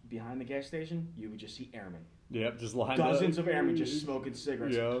 and behind the gas station, you would just see airmen. Yep, just lined dozens of airmen just smoking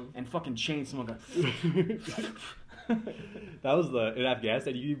cigarettes and fucking chain smoking. That was in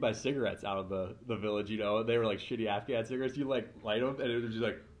Afghanistan. You could buy cigarettes out of the village. You know, they were like shitty Afghan cigarettes. You like light them, and it was just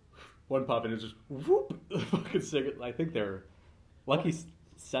like one puff, and it was just whoop, fucking cigarette. I think they're Lucky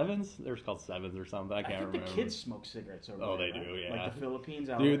Sevens. They're called Sevens or something. I can't remember. The kids smoke cigarettes over there. Oh, they right? do, yeah. Like the Philippines,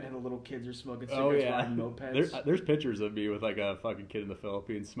 and the little kids are smoking cigarettes, riding mopeds. There's pictures of me with like a fucking kid in the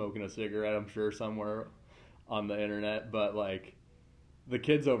Philippines smoking a cigarette. I'm sure somewhere on the internet, but like the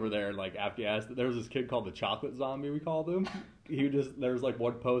kids over there in like Afghanistan, there was this kid called the chocolate zombie, we called him. There was like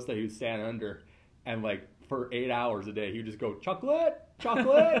one post that he would stand under, and like for 8 hours a day he would just go chocolate,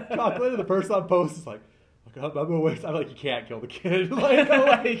 chocolate, chocolate, and the person on post is like, I'm gonna waste. I'm like, you can't kill the kid. I'm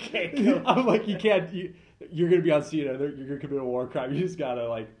like, you can't. You're gonna be on CNN. You're gonna commit a war crime. You just gotta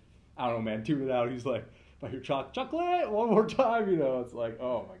like, I don't know, man, tune it out. He's like, if I hear chocolate one more time, you know, it's like,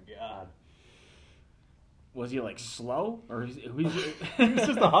 oh my god. Was he like slow, or he was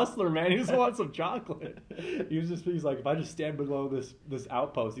just a hustler, man. He just wants some chocolate. He's like, if I just stand below this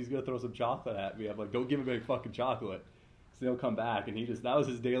outpost, he's gonna throw some chocolate at me. I'm like, don't give him any fucking chocolate. So he'll come back, and that was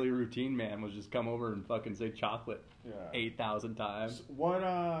his daily routine, man. Was just come over and fucking say chocolate 8,000 times. So what?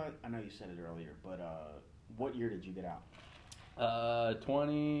 I know you said it earlier, but what year did you get out?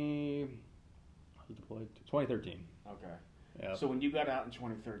 2013. Okay. Yeah. So when you got out in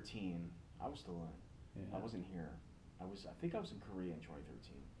 2013, I was still in. Yeah. I wasn't here. I think I was in Korea in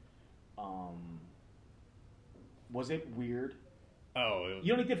 2013. Was it weird? Oh,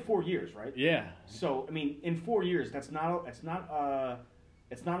 you only did 4 years, right? Yeah. So I mean, in 4 years, it's not a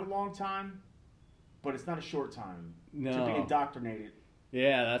long time, but it's not a short time to be indoctrinated.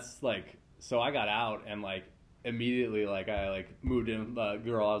 Yeah, that's like, so I got out and like immediately like I like moved in the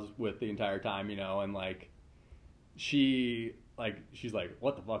girl I was with the entire time, you know, and like she's like,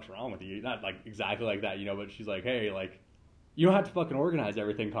 what the fuck's wrong with you? Not like exactly like that, you know, but she's like, hey, like, you don't have to fucking organize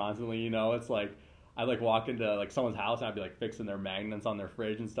everything constantly, you know. It's like I'd like walk into like someone's house and I'd be like fixing their magnets on their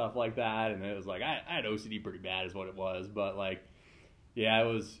fridge and stuff like that, and it was like I had OCD pretty bad is what it was, but like yeah,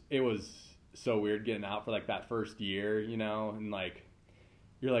 it was so weird getting out for like that first year, you know, and like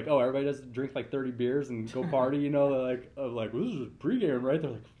you're like, oh, everybody does drink like 30 beers and go party, you know. They're like, well, this is pregame, right?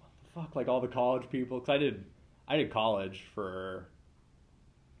 They're like, what the fuck, like all the college people, because I did college for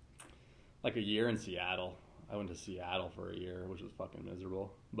like a year in Seattle. I went to Seattle for a year, which was fucking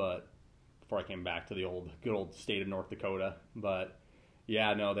miserable, but before I came back to the good old state of North Dakota. But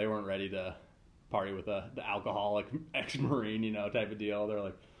yeah, no, they weren't ready to party with the alcoholic ex-Marine, you know, type of deal. They're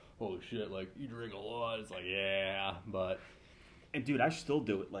like, holy shit, like you drink a lot. It's like, yeah, but. And dude, I still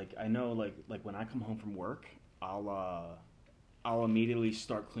do it. Like I know, like when I come home from work, I'll immediately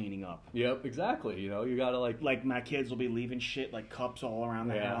start cleaning up. Yep, exactly. You know, you gotta like my kids will be leaving shit like cups all around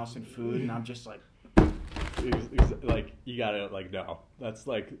the house and food, and I'm just like. Like you gotta like no. That's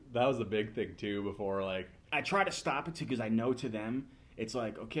like that was the big thing too. Before like I try to stop it too because I know to them it's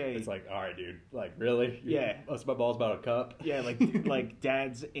like okay. It's like all right, dude. Like really? Yeah. That's my balls about a cup. Yeah, like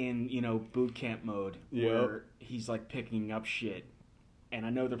dad's in boot camp mode where he's like picking up shit, and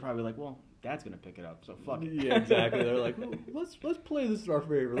I know they're probably like, well, dad's gonna pick it up, so fuck it. Yeah, exactly. They're like, well, let's play this in our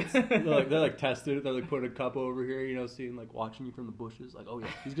favor. They're like testing it. They're like putting a cup over here, you know, seeing like watching you from the bushes. Like, oh yeah,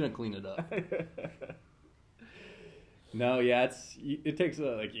 he's gonna clean it up. No, yeah, it takes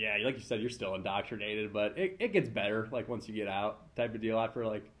like you said, you're still indoctrinated, but it gets better like once you get out, type of deal. After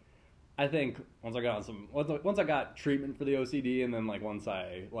like, I think once I got treatment for the OCD, and then like once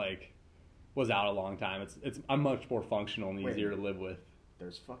I like was out a long time, I'm much more functional and easier to live with.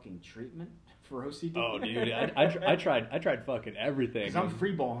 There's fucking treatment for OCD. Oh, dude, I tried fucking everything. Because I'm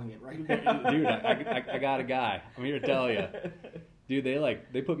freeballing it right now. Dude, I got a guy. I'm here to tell you, dude.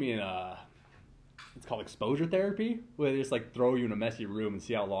 They put me in it's called exposure therapy, where they just like throw you in a messy room and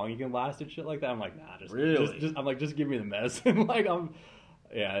see how long you can last and shit like that. I'm like, nah, Really? I'm like, just give me the medicine. Like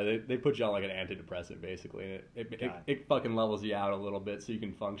they put you on like an antidepressant basically, and it fucking levels you out a little bit so you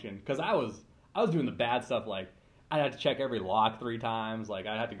can function. Because I was doing the bad stuff, like I had to check every lock 3 times. Like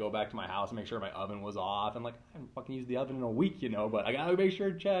I had to go back to my house and make sure my oven was off, and like I haven't fucking used the oven in a week, you know, but I gotta make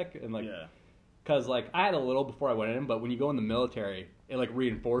sure to check and like. Yeah. Because, like, I had a little before I went in, but when you go in the military, it, like,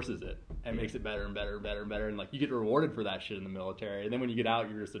 reinforces it and makes it better and better and better and better. And, like, you get rewarded for that shit in the military. And then when you get out,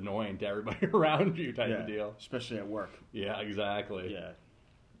 you're just annoying to everybody around you type of deal. Especially at work. Yeah, exactly. Yeah.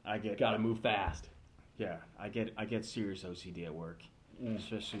 Gotta move fast. Yeah, I get serious OCD at work.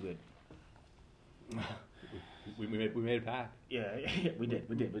 Especially with... We made a pact. Yeah, we did.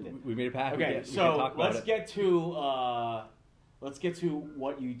 We made a pact. Okay, so let's get to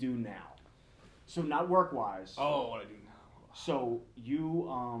what you do now. So not work-wise. Oh, what I do now. So you,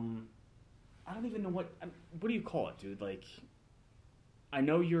 I don't even know what do you call it, dude? Like, I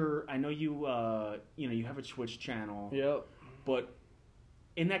know you have a Twitch channel. Yep. But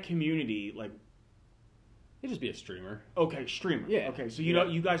in that community, like, you just be a streamer. Okay, streamer. Yeah. Okay, so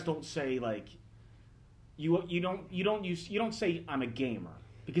you guys don't say like, you don't say I'm a gamer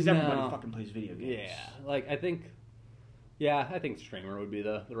because everybody fucking plays video games. Yeah, like I think streamer would be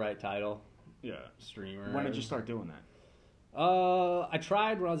the right title. Yeah, streamer. When did you start doing that? I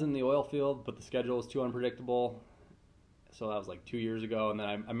tried when I was in the oil field, but the schedule was too unpredictable. So that was like 2 years ago, and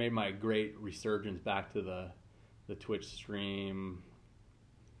then I made my great resurgence back to the Twitch stream.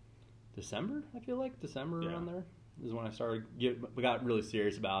 December, I feel like around there is when I started. We got really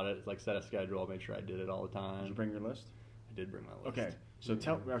serious about it. It's like set a schedule, made sure I did it all the time. Did you bring your list? I did bring my list. Okay, so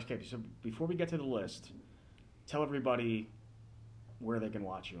so before we get to the list, tell everybody where they can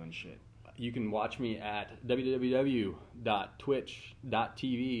watch you and shit. You can watch me at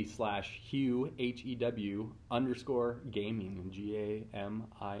www.twitch.tv/Hew_gaming,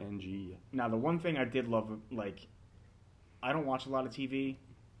 GAMING. Now, the one thing I did love, like, I don't watch a lot of TV,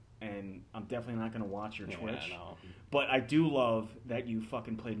 and I'm definitely not going to watch your Twitch. No. But I do love that you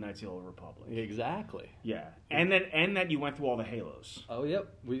fucking played Knights of the Old Republic. Exactly. Yeah, and that you went through all the Halos. Oh,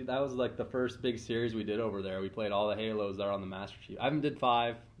 yep. That was like the first big series we did over there. We played all the Halos that are on the Master Chief. I haven't did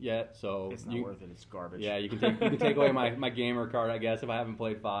 5 yet, so it's not worth it. It's garbage. Yeah, you can take away my gamer card, I guess, if I haven't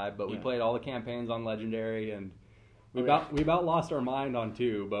played 5. But we played all the campaigns on Legendary, and we about lost our mind on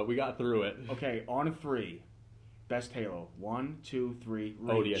 2, but we got through it. Okay, on 3. Best Halo. 1, 2, 3.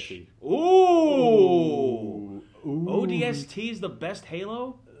 Reach. ODST. Ooh. ODST is the best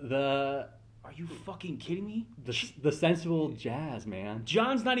Halo? Are you fucking kidding me? The sensual jazz, man.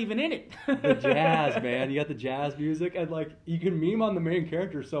 John's not even in it. The jazz, man. You got the jazz music, and like you can meme on the main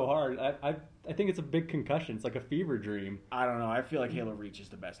character so hard. I think it's a big concussion. It's like a fever dream. I don't know. I feel like Halo Reach is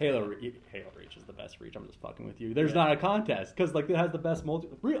the best. Halo Reach is the best Reach. I'm just fucking with you. There's not a contest because like it has the best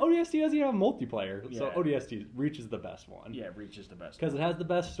ODST doesn't even have multiplayer, so ODST Reach is the best one. Yeah, Reach is the best because it has the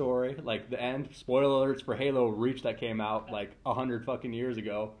best story. Like the end. Spoiler alerts for Halo Reach that came out like 100 fucking years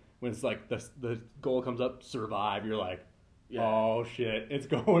ago. When it's like the goal comes up, survive. You're like, oh shit, it's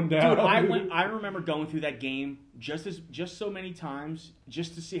going down. Dude, I remember going through that game just so many times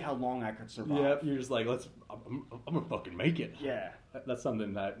just to see how long I could survive. Yeah, you're just like, I'm gonna fucking make it. Yeah, that's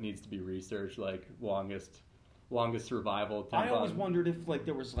something that needs to be researched. Like longest survival. I always wondered if like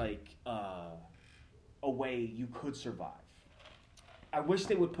there was like a way you could survive. I wish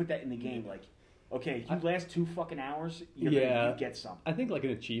they would put that in the game. Like, okay, you last 2 fucking hours, you get something. I think like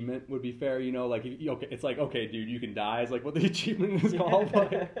an achievement would be fair, you know, like it's like, okay, dude, you can die is like what the achievement is called.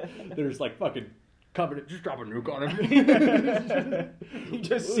 Like, there's like fucking covered it, just drop a nuke on him. you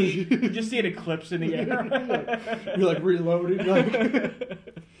just see an eclipse in the air. You're like reloading, like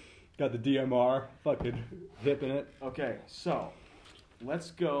got the DMR fucking hipping it. Okay, so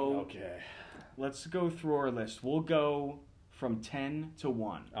let's go. Okay. Let's go through our list. We'll go from 10 to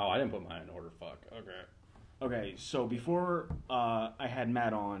 1. Oh, I didn't put mine in order. Fuck. Okay, so before I had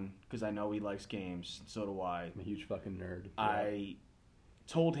Matt on, because I know he likes games, so do I. I'm a huge fucking nerd. I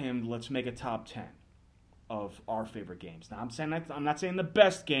told him, let's make a top 10 of our favorite games. Now, I'm not saying the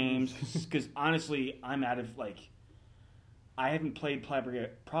best games, because honestly, I'm out of, like, I haven't played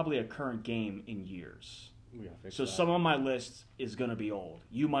probably a current game in years. We gotta fix so that. some of my list is going to be old.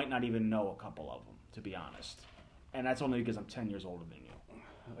 You might not even know a couple of them, to be honest. And that's only because I'm 10 years older than you.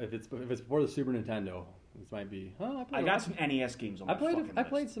 If it's before the Super Nintendo, this might be. I got some NES games on my fucking list. I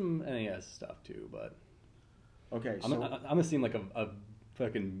played some NES stuff too, but okay. I'm gonna seem like a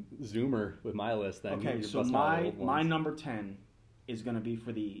fucking zoomer with my list. Then okay, so my number 10 is gonna be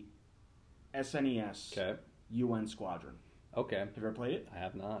for the SNES. Okay. UN Squadron. Okay. Have you ever played it? I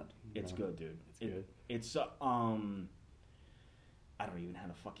have not. It's good, dude. It's I don't even know how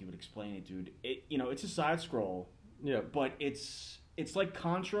the fuck you would explain it, dude. It's a side scroll. Yeah. But it's like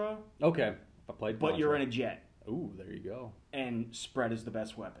Contra. Okay. I played But Contra. you're in a jet. Ooh, there you go. And spread is the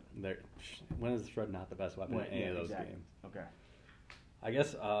best weapon. When is spread not the best weapon in any of those games? Okay. I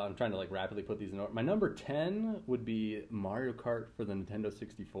guess I'm trying to like rapidly put these in order. My number 10 would be Mario Kart for the Nintendo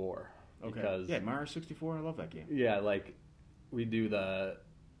 64. Okay. Because, yeah, Mario 64. I love that game. Yeah, like we do back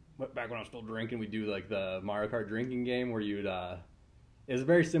when I was still drinking, we do like the Mario Kart drinking game where you'd. It's a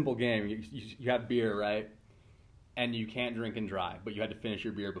very simple game. You have beer, right? And you can't drink and drive, but you had to finish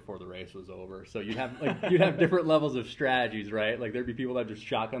your beer before the race was over. So you'd have different levels of strategies, right? Like there'd be people that just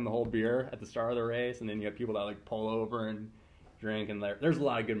shotgun the whole beer at the start of the race, and then you have people that like pull over and drink. And there's a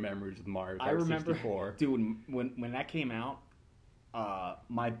lot of good memories with Mario Kart 64. I remember, dude, when that came out,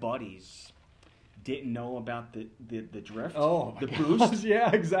 my buddies didn't know about the drift. Oh, the boost.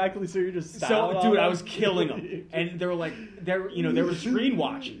 Yeah, exactly. So you're just dude, I was killing them, and they were screen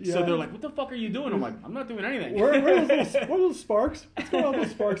watching. Yeah. So they're like, "What the fuck are you doing?" I'm like, "I'm not doing anything." Where are those sparks? What's going on with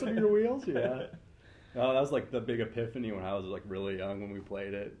those sparks under your wheels? Yeah. Oh, that was like the big epiphany when I was like really young when we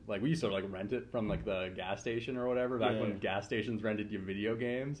played it. Like we used to like rent it from like the gas station or whatever back when gas stations rented you video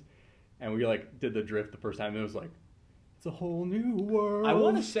games, and we like did the drift the first time. And it was like. It's a whole new world. I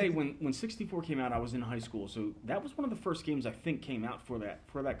want to say when 64 came out, I was in high school, so that was one of the first games I think came out for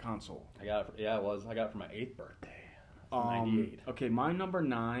that console. I got it for my 8th birthday. 98. Okay, my number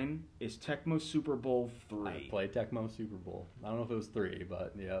 9 is Tecmo Super Bowl 3. I played Tecmo Super Bowl. I don't know if it was 3,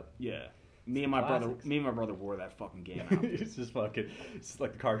 but yep. Yeah. Me and my brother wore that fucking game out. It's just fucking. It's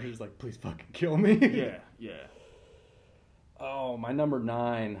like the cartridge is like, please fucking kill me. Yeah. Oh, my number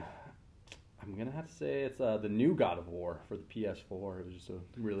 9. I'm gonna have to say it's the new God of War for the PS4. It was just a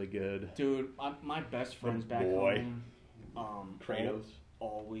really good. Dude, my best friends back home, Kratos,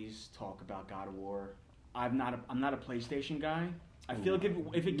 always talk about God of War. I'm not a PlayStation guy. I feel like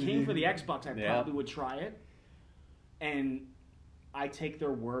if it came for the Xbox, I probably would try it. And I take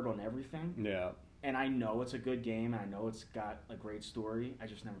their word on everything. Yeah. And I know it's a good game, and I know it's got a great story. I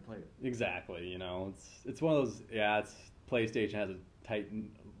just never played it. Exactly. It's one of those. Yeah, it's PlayStation has a tight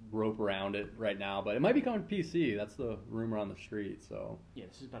rope around it right now, but it might be coming to PC. That's the rumor on the street. So yeah,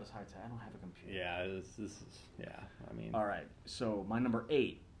 this is about as high tech. I don't have a computer. Yeah, this is. Yeah, I mean. All right, so my number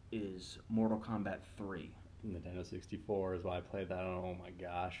 8 is Mortal Kombat 3. Nintendo 64 is why I played that. Oh my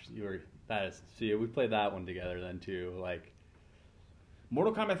gosh, we played that one together then too. Like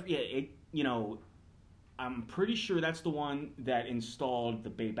Mortal Kombat 3. Yeah, I'm pretty sure that's the one that installed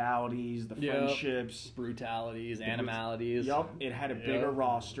the babalities, the friendships, brutalities, animalities. Yup, it had a bigger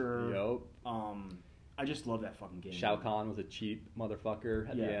roster. Yup. I just love that fucking game. Shao Kahn was a cheap motherfucker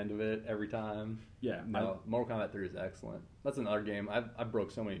at the end of it every time. Yeah. No, Mortal Kombat 3 is excellent. That's another game. I broke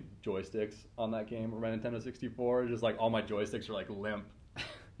so many joysticks on that game with my Nintendo 64. Just like all my joysticks are like limp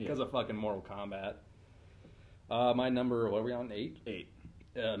because of fucking Mortal Kombat. My number, what are we on? 8? 8.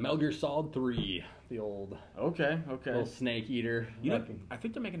 Metal Gear Solid 3, the old little snake eater. I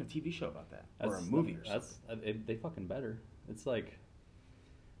think they're making a TV show about that, or a movie. They fucking better. It's like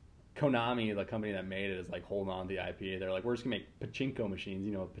Konami, the company that made it, is like holding on to the IP. They're like, we're just gonna make pachinko machines.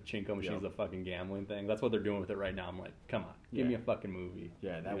 Pachinko machines, the fucking gambling thing. That's what they're doing with it right now. I'm like, come on, give me a fucking movie.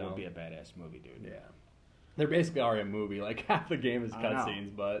 Yeah, that would be a badass movie, dude. Yeah, they're basically already a movie. Like half the game is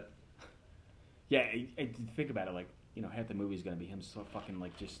cutscenes, but yeah, think about it, like. Half the movie's gonna be him so fucking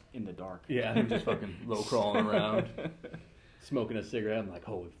like just in the dark. Yeah, him just fucking low crawling around, smoking a cigarette. I'm like,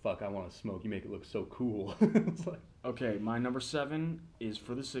 holy fuck, I want to smoke. You make it look so cool. It's like... Okay, my number 7 is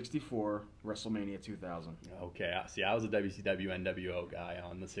for the 64, WrestleMania 2000. Okay, see, I was a WCW NWO guy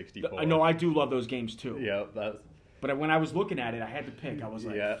on the 64. I know, I do love those games too. Yeah, but when I was looking at it, I had to pick. I was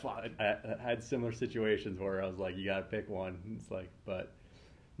like, fuck. I had similar situations where I was like, you gotta pick one. It's like, but.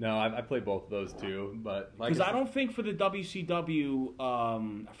 No, I played both of those too, but because I don't think for the WCW,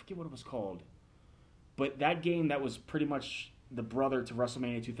 I forget what it was called, but that game that was pretty much the brother to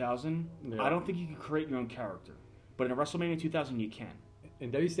WrestleMania 2000. Yeah. I don't think you can create your own character, but in a WrestleMania 2000 you can.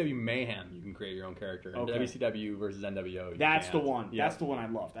 In WCW Mayhem, you can create your own character. In WCW versus NWO, that's the one. Yeah. That's the one I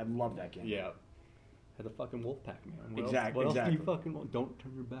loved. I loved that game. Yeah. Had the fucking Wolfpack, man. Exactly. What else do you fucking want? Don't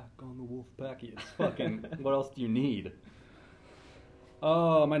turn your back on the Wolfpack. It's fucking. What else do you need?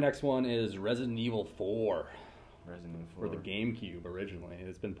 Oh, my next one is Resident Evil 4. Resident Evil 4. For the GameCube originally.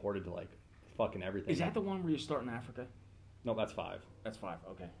 It's been ported to like fucking everything. Is that the one where you start in Africa? No, that's 5. That's 5.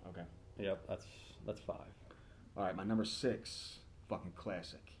 Okay. Yep, that's 5. All right, my number 6, fucking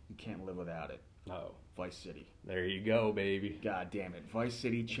classic. You can't live without it. Oh, Vice City. there you go, baby. God damn it. Vice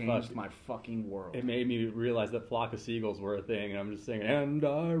City changed my fucking world. It made me realize that Flock of Seagulls were a thing, and I'm just singing, and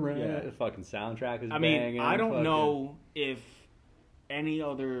I ran. Yeah. The fucking soundtrack is I banging. mean, I don't fucking know if any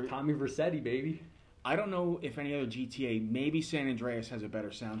other... Tommy Vercetti, baby. I don't know if any other GTA, maybe San Andreas has a better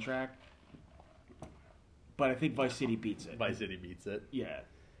soundtrack, but I think Vice City beats it. Vice City beats it. Yeah.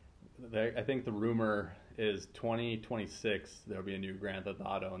 I think the rumor is 2026 there'll be a new Grand Theft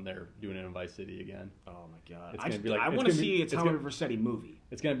Auto, and they're doing it in Vice City again. Oh my god. It's gonna be like- I it's want to gonna be- see a it's Tommy gonna- Vercetti movie.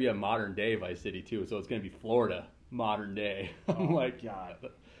 It's going to be a modern day Vice City too, so it's going to be Florida modern day. I'm like, God.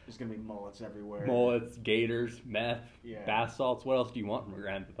 There's going to be mullets everywhere. mullets, gators, meth, Yeah. bath salts. What else do you want from a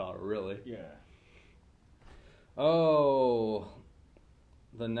Grand Theft Auto, really? Yeah. Oh,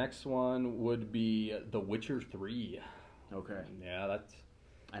 the next one would be The Witcher 3. Okay. Yeah, that's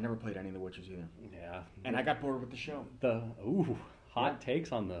I never played any of the Witchers either. yeah. And I got bored with the show. Hot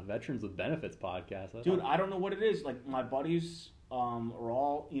takes on the Veterans with Benefits podcast. Dude, I don't know what it is. Like, my buddies are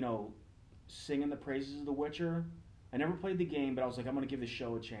all, singing the praises of The Witcher. I never played the game, but I was like, I'm going to give the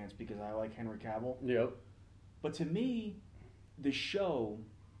show a chance because I like Henry Cavill. Yep. But to me, the show,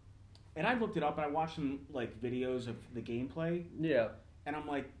 and I looked it up and I watched some, videos of the gameplay, Yeah. and I'm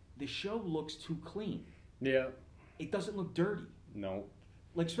like, the show looks too clean. Yeah. It doesn't look dirty. No.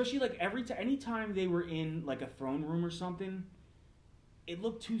 Especially, anytime they were in, a throne room or something, it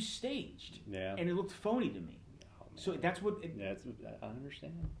looked too staged. Yeah. And it looked phony to me. Oh, man. So that's what... Yeah, I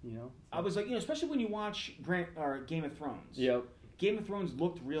understand. I was like, especially when you watch Game of Thrones. Yep. Game of Thrones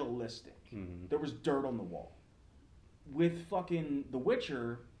looked realistic. Mm-hmm. There was dirt on the wall. With fucking The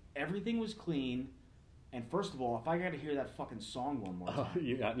Witcher, everything was clean. And first of all, if I got to hear that fucking song one more time,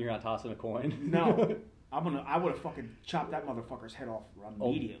 You're not tossing a coin? no, I would have fucking chopped that motherfucker's head off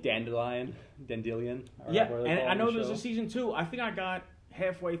immediately. Dandelion. or Yeah, whatever they and call I it in know the there's show. a season 2. I think I got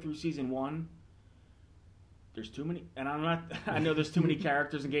halfway through season 1. There's too many, and I know there's too many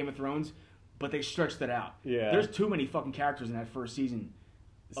characters in Game of Thrones, but they stretched it out. Yeah. There's too many fucking characters in that first season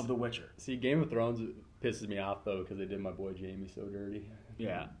of The Witcher. See, Game of Thrones pisses me off though because they did my boy Jamie so dirty.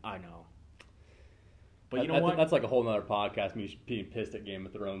 Yeah, I know. But you know what? That's like a whole nother podcast. Me being pissed at Game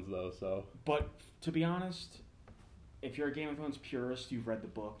of Thrones though. So. But to be honest, if you're a Game of Thrones purist, you've read the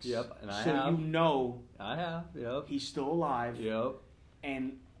books. Yep, and I so have. you know I have. Yep. he's still alive. Yep.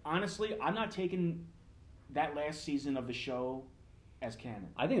 And honestly, I'm not taking that last season of the show as canon.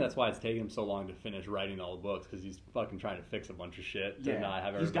 I think that's why it's taken him so long to finish writing all the books because he's fucking trying to fix a bunch of shit to not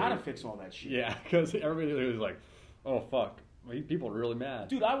have everybody. He's got to fix all that shit. Yeah, because everybody was like, "Oh fuck." People are really mad.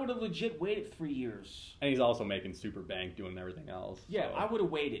 Dude, I would have legit waited 3 years. And he's also making super bank doing everything else. Yeah, so. I would have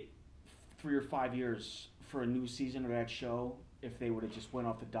waited 3 or 5 years for a new season of that show if they would have just went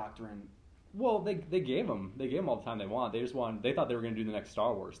off the doctrine. Well, they gave him all the time they want. They thought they were going to do the next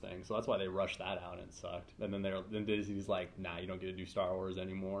Star Wars thing, so that's why they rushed that out and it sucked. And then Disney's like, nah, you don't get to do Star Wars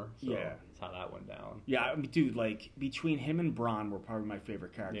anymore. So Yeah. that's how that went down. Yeah, I mean, dude, between him and Bronn were probably my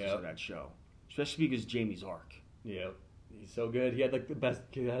favorite characters Yep. of that show, especially because Jamie's arc. Yep. He's so good. He had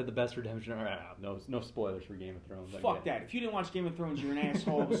the best redemption. No spoilers for Game of Thrones. Fuck that. If you didn't watch Game of Thrones, you're an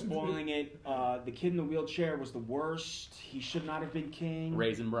asshole spoiling it. The kid in the wheelchair was the worst. He should not have been king.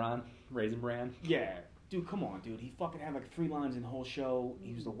 Raisin Bran. Yeah. Dude, come on, dude. He fucking had 3 lines in the whole show.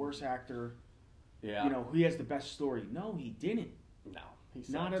 He was the worst actor. Yeah. He has the best story. No, he didn't. No. He sucks.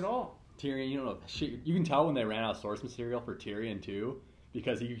 Not at all. Tyrion, you don't know shit. You can tell when they ran out of source material for Tyrion too,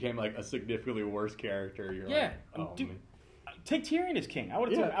 because he became a significantly worse character. You're Yeah. like, oh, Dude, man. take Tyrion as king. I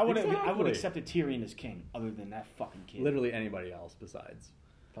would have. Yeah, I would have exactly. accepted Tyrion as king, other than that fucking kid. Literally anybody else besides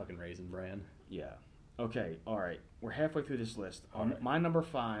fucking Raisin Bran. Yeah. Okay. All right. We're halfway through this list. All right. My number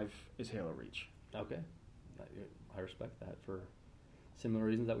 5 is Halo Reach. Okay, I respect that for similar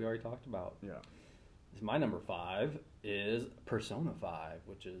reasons that we already talked about. Yeah. My number 5 is Persona 5,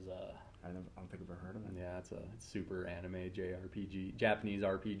 which is I don't think I've ever heard of it. yeah, it's super anime JRPG, Japanese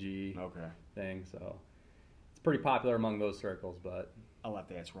RPG Okay. thing. So it's pretty popular among those circles, but I'll have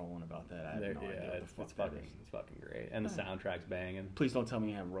to ask Roland about that. I have there- no idea what the it's fuck that fucking is. it's fucking great, and the soundtrack's banging. Please don't tell me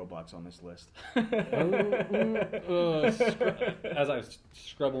you have robots on this list. As I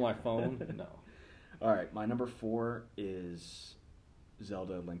scrubble my phone, no. All right. My number 4 is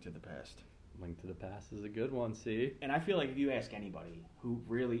Zelda: Link to the Past. Link to the Past is a good one. See, And I feel like if you ask anybody who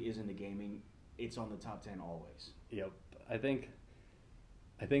really is into gaming, it's on the top 10 always. yep. I think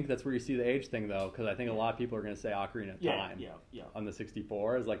that's where you see the age thing though, because I think a lot of people are going to say Ocarina of Time Yeah. on the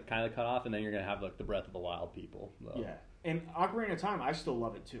 64 is kind of cut off, and then you're going to have the Breath of the Wild people. Though. Yeah. And Ocarina of Time, I still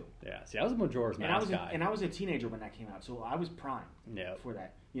love it too. Yeah. See, I was a Majora's And Mask guy. I was a teenager when that came out, so I was prime Yeah. for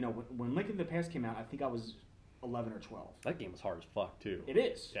that. When Link to the Past came out, I think I was 11 or 12. That game was hard as fuck too. It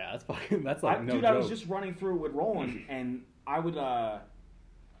is. Yeah, that's like no Dude, joke. I was just running through it with Roland, and I would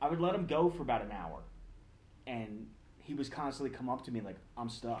let him go for about an hour, and he was constantly come up to me like, I'm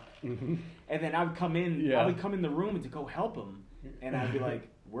stuck. Mhm. And then I would come in. Yeah. I would come in the room to go help him, and I'd be like,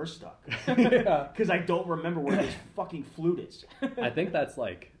 "We're stuck," Yeah. because I don't remember where this fucking flute is. I think that's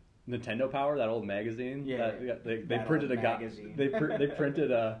like Nintendo Power, that old magazine. Yeah, they that printed old a guide. magazine.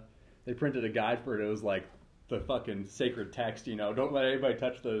 They printed a guide for it. It was like the fucking sacred text. Don't let anybody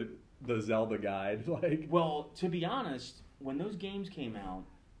touch the Zelda guide. Like, Well, to be honest, when those games came out,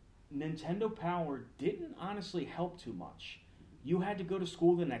 Nintendo Power didn't honestly help too much. You had to go to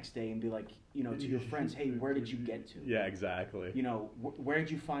school the next day and be like, to your friends, hey, where did you get to? yeah, exactly. Where did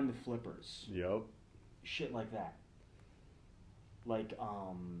you find the flippers? Yep. Shit like that. Like,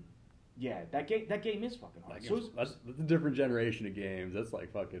 yeah, that game is fucking hard. That's a different generation of games. That's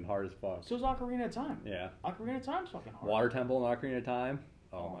like fucking hard as fuck. So is Ocarina of Time. Yeah. Ocarina of Time's fucking hard. Water Temple and Ocarina of Time.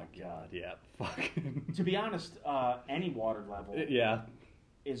 Oh, Oh my my god. Yeah. Fucking. To be honest, any water level Yeah.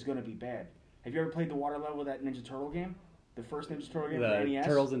 is going to be bad. Have you ever played the water level of that Ninja Turtle game? The first Ninja Turtle game for The NES?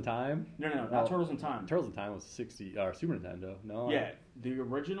 Turtles in Time. No, not Oh. Turtles in Time. Turtles in Time was Super Nintendo. No. Yeah, the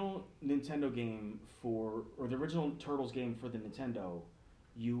original Nintendo game or the original Turtles game for the Nintendo,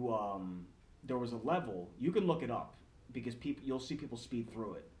 there was a level, you can look it up because you'll see people speed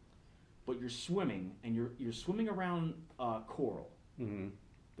through it. But you're swimming and you're swimming around coral. Mm-hmm.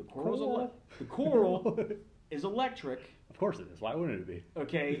 The coral is electric, Of course it is. Why wouldn't it be?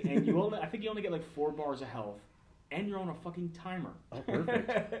 okay, and I think you only get like 4 bars of health, and you're on a fucking timer. Oh, perfect.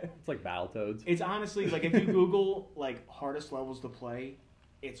 It's like Battletoads. It's honestly like if you Google like hardest levels to play,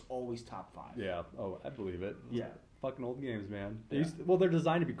 it's always top 5. Yeah. Oh, I believe it. Yeah. Fucking old games, man. Yeah. They're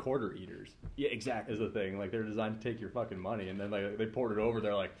designed to be quarter eaters. Yeah, exactly. Is the thing. Like they're designed to take your fucking money, and then like they poured it over.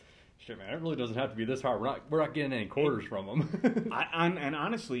 They're like, shit, man, it really doesn't have to be this hard. We're not getting any quarters from them. And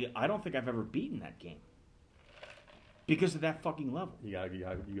honestly, I don't think I've ever beaten that game because of that fucking level. You gotta beat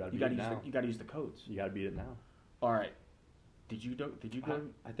it now. You gotta use the codes. You gotta beat it now. All right. Did you go?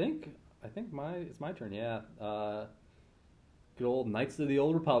 I think it's my turn. Yeah. Good old Knights of the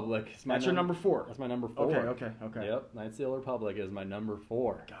Old Republic. That's your number 4. That's my number 4. Okay. Yep. Knights of the Old Republic is my number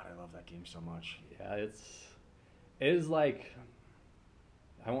 4. God, I love that game so much. Yeah, it is like,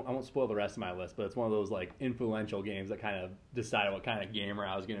 I won't spoil the rest of my list, but it's one of those like influential games that kind of decided what kind of gamer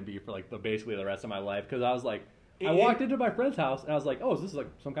I was going to be for like basically the rest of my life. Because I was like, I walked into my friend's house and I was like, oh, is this like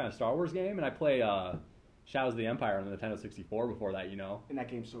some kind of Star Wars game? And I play Shadows of the Empire on the Nintendo 64 before that, And that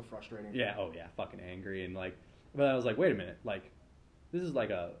game's so frustrating. Yeah, oh yeah, fucking angry and like, but I was like, wait a minute, like, this is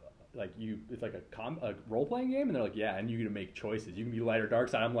like it's like a role playing game, and they're like, yeah, and you get to make choices. You can be light or dark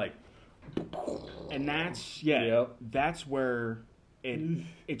side. I'm like, And that's Yep. that's where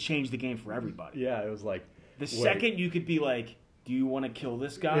it changed the game for everybody. yeah, it was like The second you could be like, do you want to kill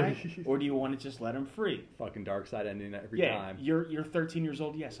this guy or do you want to just let him free? fucking dark side ending every Yeah, time. you're 13 years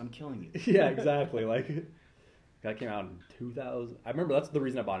old. Yes, I'm killing you. Yeah, exactly. Like that came out in 2000. I remember that's the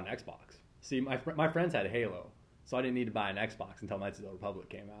reason I bought an Xbox. See, my friends had Halo, so I didn't need to buy an Xbox until Knights of the Republic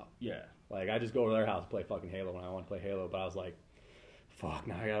came out. Yeah. Like I just go to their house and play fucking Halo when I want to play Halo. But I was like, fuck,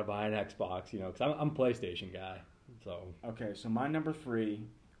 now I gotta buy an Xbox, because I'm a PlayStation guy. So Okay, so my number 3,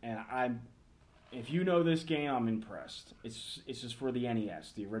 and if you know this game, I'm impressed. It's just for the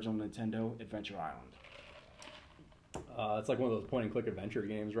NES, the original Nintendo Adventure Island. it's like one of those point and click adventure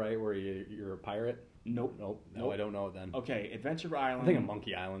games, right? Where you're a pirate. Nope. No, I don't know it then. Okay, Adventure Island. I think of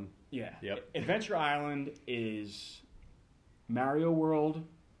Monkey Island. Yeah. Yep. Adventure Island is Mario World,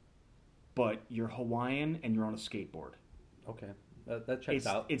 but you're Hawaiian and you're on a skateboard. Okay, that checks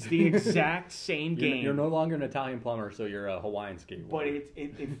out. It's the exact same game. You're no longer an Italian plumber, so you're a Hawaiian skateboarder. But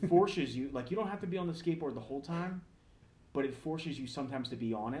it forces you, like, you don't have to be on the skateboard the whole time, but it forces you sometimes to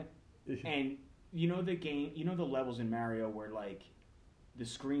be on it. And you know the game, the levels in Mario where, like, the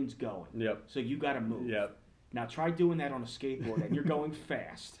screen's going. Yep. So you got to move. Yep. Now try doing that on a skateboard and you're going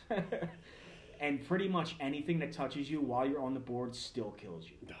fast. And pretty much anything that touches you while you're on the board still kills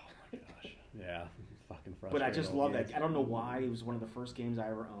you. Oh my gosh. Yeah. Fucking frustrating. But I just love games. that. I don't know why. It was one of the first games I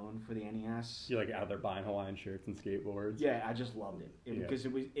ever owned for the NES. You're like out there buying Hawaiian shirts and skateboards. Yeah, I just loved it. Yeah. Because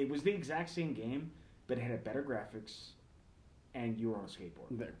it was the exact same game, but it had better graphics, and you were on a skateboard.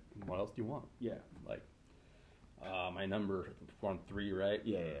 There. What else do you want? Yeah. Like, my number 3, right?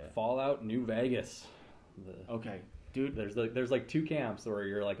 Yeah. Fallout New Vegas. Okay, dude. There's like 2 camps where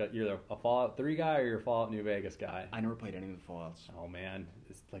you're like you're a Fallout 3 guy or you're a Fallout New Vegas guy. I never played any of the Fallouts. Oh man,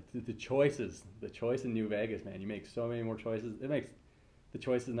 it's like the choices. The choice in New Vegas, man. You make so many more choices. It makes the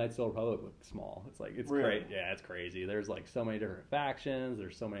choices in Knights of the Old Republic look small. It's like it's Really? great. Yeah, it's crazy. There's like so many different factions.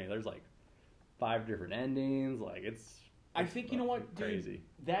 There's like 5 different endings. Like I think you know what, dude, crazy.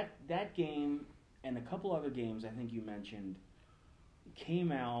 that game and a couple other games I think you mentioned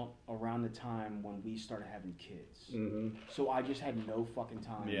came out around the time when we started having kids. Mm-hmm. So I just had no fucking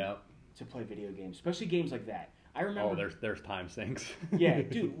time Yeah. to play video games, especially games like that. I remember. Oh, there's time sinks. Yeah,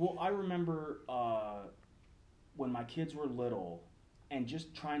 dude. Well, I remember when my kids were little, and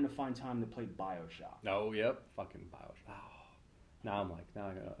just trying to find time to play BioShock. Oh, yep. Fucking BioShock. Oh. Now I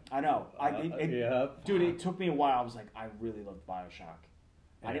gotta. I know. Yep. Dude, it took me a while. I was like, I really loved BioShock.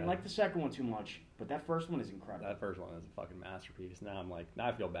 I didn't Yeah. like the second one too much, but that first one is incredible. That first one is a fucking masterpiece. Now I'm like, now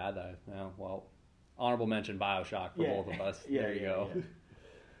I feel bad that honorable mention BioShock for both of us. Yeah, there you go. Yeah.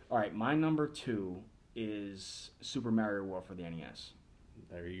 All right, my number 2 is Super Mario World for the NES.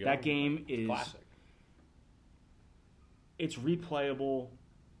 There you go. That game is classic. It's replayable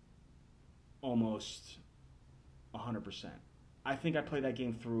almost 100%. I think I played that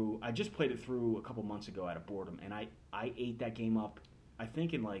game through. I just played it through a couple months ago out of boredom, and I ate that game up. I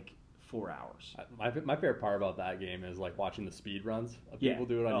think in like 4 hours. My favorite part about that game is like watching the speed runs of people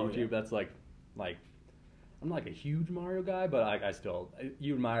do it on YouTube. Yeah. That's like I'm not like a huge Mario guy, but I still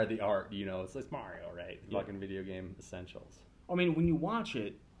you admire the art. You know, it's Mario, right? Fucking video game essentials. I mean, when you watch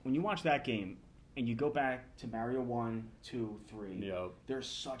that game, and you go back to Mario 1, 2, 3, Yep. there's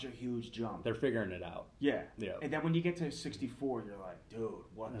such a huge jump. They're figuring it out. Yeah. Yep. And then when you get to 64, you're like, dude,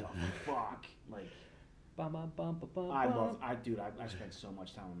 what the fuck? Like, I spent so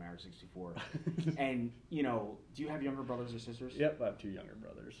much time on Mario 64. And, you know, do you have younger brothers or sisters? Yep, I have 2 younger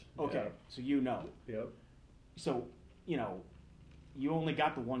brothers. Okay, Yep. so you know. Yep. So, you know, you only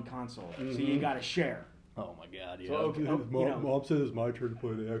got the one console, so Mm-hmm. you got to share. Oh my god, yeah. So, okay, Mom says it's my turn to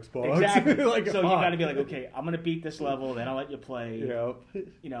play the Xbox. Exactly. Like, so you got to be like, okay, I'm gonna beat this level, then I'll let you play. Yep.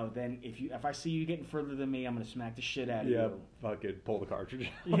 You know, then if I see you getting further than me, I'm gonna smack the shit out of Yep. you. Fucking pull the cartridge.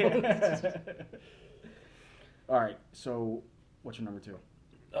 Yeah. All right. So, what's your number 2?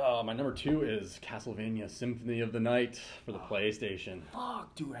 My number 2 is Castlevania Symphony of the Night for the PlayStation.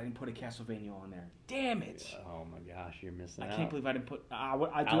 Fuck, dude, I didn't put a Castlevania on there. Damn it! Oh my gosh, you're missing out. I can't believe I didn't put.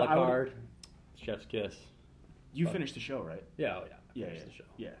 Alucard, Chef's Kiss. You finished the show, right? Yeah, oh yeah. Yeah, Finished the show.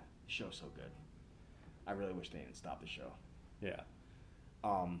 Yeah, the show's so good. I really wish they didn't stop the show. Yeah.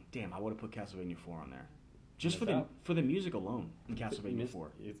 Damn, I would have put Castlevania 4 on there, just Missed out. for the music alone in Castlevania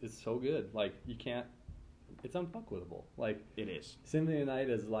 4. It's so good. Like you can't. It's unfuckwittable. Like It is. Symphony of the Night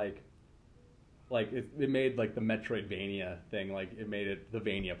is like it made like the Metroidvania thing. Like it made it the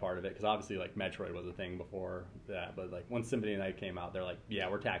Vania part of it because obviously like Metroid was a thing before that. But like when Symphony of the Night came out, they're like, yeah,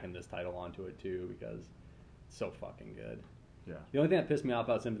 we're tacking this title onto it too because it's so fucking good. Yeah. The only thing that pissed me off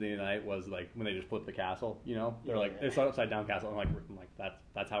about Symphony of the Night was like when they just flipped the castle. You know, they're like it's an upside down castle. I'm like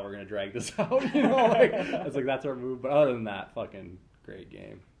that's how we're gonna drag this out. You know, like it's like that's our move. But other than that, fucking great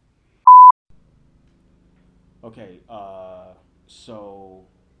game. Okay, so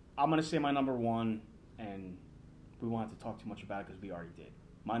I'm going to say my number 1, and we won't have to talk too much about it because we already did.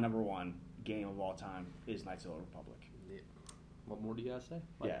 My number 1 game of all time is Knights of the Old Republic. What more do you gotta say?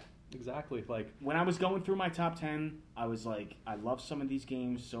 Yeah. Exactly. Like When I was going through my top 10, I was like, I love some of these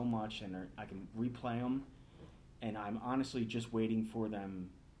games so much, and I can replay them, and I'm honestly just waiting for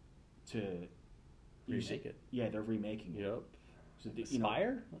them to remake it. Yeah, they're remaking it. Yep. So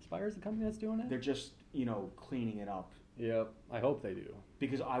Aspire? Aspire's the company that's doing it? they're just, cleaning it up. Yep. I hope they do.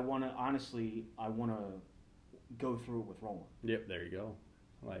 Because I want to go through it with Roland. Yep, there you go.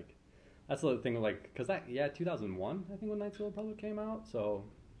 Like, that's the thing, like, because 2001, I think, when Knights of the Old Republic came out, so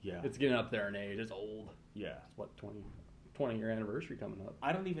Yeah. it's getting up there in age. It's old. Yeah. It's, what, 20-year anniversary coming up.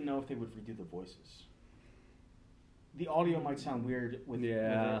 I don't even know if they would redo the voices. The audio might sound weird with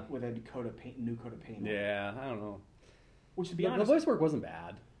a new coat of paint. Yeah, I don't know. Which, to be The honest, voice work wasn't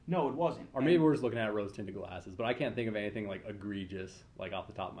bad. no, it wasn't. Or maybe we're just looking at rose-tinted glasses, but I can't think of anything, like, egregious, like, off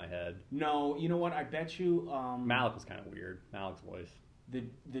the top of my head. No, you know what? I bet you Malik was kind of weird. Malik's voice.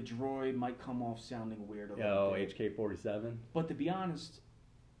 the droid might come off sounding weird a little bit. HK-47. But to be honest,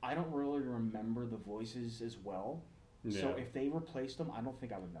 I don't really remember the voices as well. So Yeah. if they replaced them, I don't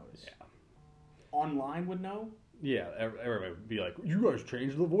think I would notice. Yeah. Online would know. Yeah, everybody would be like, "You guys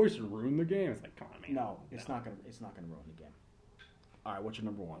changed the voice and ruined the game." It's like, come on, man. No, it's not gonna ruin the game. All right, what's your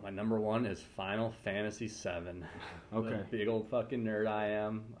number 1? My number 1 is Final Fantasy VII. Okay. The big old fucking nerd I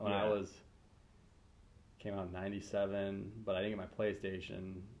am. When Yeah. came out in '97, but I didn't get my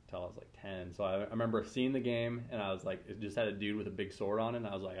PlayStation until I was like 10. So I remember seeing the game, and I was like, it just had a dude with a big sword on it, and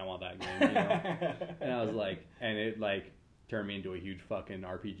I was like, I want that game. You know? And I was like, and it like turned me into a huge fucking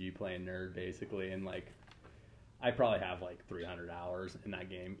RPG playing nerd, basically, and like. I probably have like 300 hours in that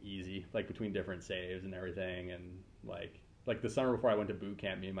game, easy, like between different saves and everything. And like the summer before I went to boot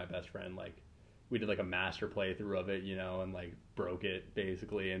camp, me and my best friend like we did like a master playthrough of it, you know, and like broke it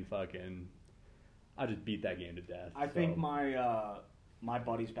basically, and fucking I just beat that game to death. I think my my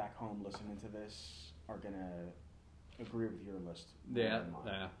buddies back home listening to this are gonna agree with your list. Yeah.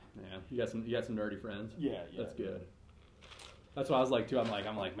 You got some nerdy friends. Yeah, That's good. That's what I was like too. I'm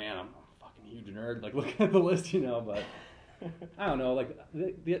like, man, I'm a fucking huge nerd. Like, looking at the list, you know. But I don't know. Like,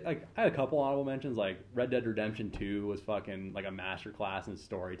 like I had a couple honorable mentions. Like, Red Dead Redemption 2 was fucking like a masterclass in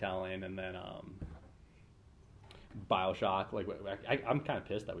storytelling, and then BioShock. Like, I'm kind of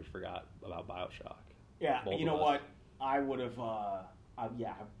pissed that we forgot about BioShock. Yeah, Both you know of us. what? I would have. I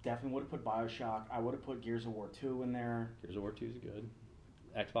definitely would have put BioShock. I would have put Gears of War 2 in there. Gears of War 2 is good.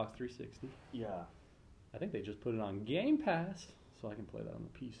 Xbox 360. Yeah. I think they just put it on Game Pass, so I can play that on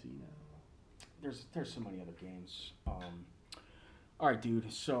the PC now. There's so many other games. All right,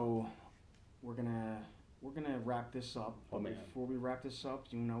 dude. So we're gonna wrap this up. Oh, man. Before we wrap this up,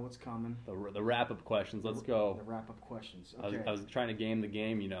 you know what's coming. The wrap-up questions. Let's go. The wrap up questions. Okay. I was trying to game the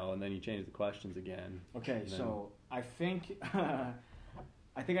game, you know, and then you changed the questions again. Okay. And then- So I think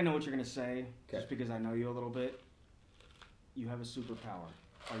I think I know what you're gonna say, just because I know you a little bit. You have a superpower.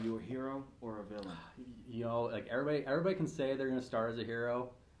 Are you a hero or a villain? You know, like everybody can say they're gonna start as a hero,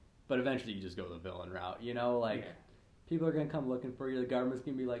 but eventually you just go the villain route. You know, like Yeah. people are gonna come looking for you. The government's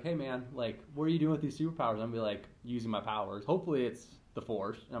gonna be like, "Hey, man, like, what are you doing with these superpowers?" I'm gonna be like, using my powers. Hopefully, it's the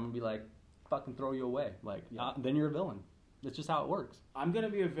Force, and I'm gonna be like, fucking throw you away. Like, Yeah. then you're a villain. That's just how it works. I'm gonna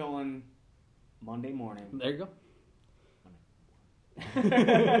be a villain Monday morning. There you go.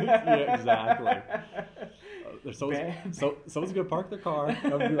 Yeah, exactly. Someone's gonna park their car. I'm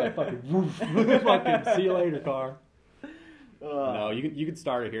gonna be like, fucking, woof, fucking, see you later, car. No, you can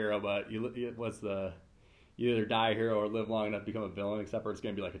start a hero, but you either die a hero or live long enough to become a villain. Except for it's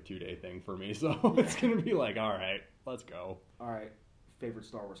gonna be like a 2-day thing for me, so it's gonna be like, all right, let's go. All right. Favorite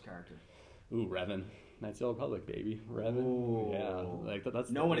Star Wars character? Ooh, Revan. Knights of the Old Republic, baby. Revan. Ooh. Yeah, like that's.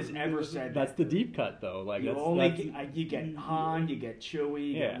 No one has ever said that's that. the deep cut, though. Like You get Han, you get Chewie,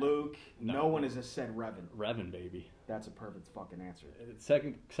 you get Yeah. Luke. No. No one has said Revan. Revan, baby. That's a perfect fucking answer.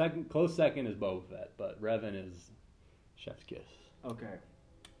 Close second is Boba Fett, but Revan is chef's kiss. Okay.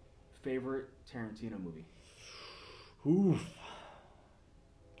 Favorite Tarantino movie? Oof.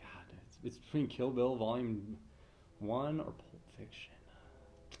 God, it's between Kill Bill Volume 1 or Pulp Fiction.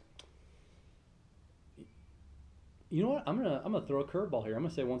 You know what? I'm gonna throw a curveball here. I'm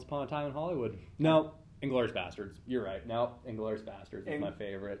gonna say Once Upon a Time in Hollywood. No, Inglourious Bastards. You're right. No, Inglourious Bastards is my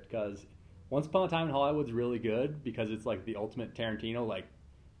favorite because Once Upon a Time in Hollywood's really good because it's like the ultimate Tarantino. Like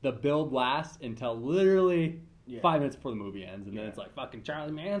the build lasts until literally 5 minutes before the movie ends, and then it's like fucking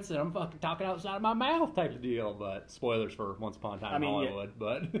Charlie Manson. I'm fucking talking outside of my mouth type of deal. But spoilers for Once Upon a Time in Hollywood.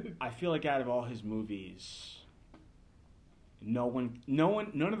 But I feel like out of all his movies,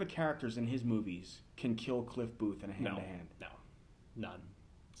 none of the characters in his movies can kill Cliff Booth in a hand-to-hand. No, none,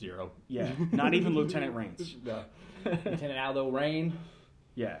 zero. Yeah, not even Lieutenant Raines. No. Lieutenant Aldo Rain.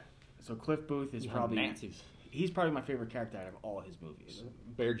 Yeah, so Cliff Booth is Nazis. He's probably my favorite character out of all his movies.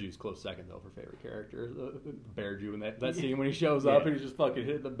 Bear Jew's close second though for favorite character. Bear Jew in that scene when he shows up and he's just fucking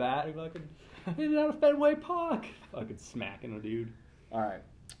hitting the bat, and fucking hitting out of Fenway Park, fucking smacking a dude. All right,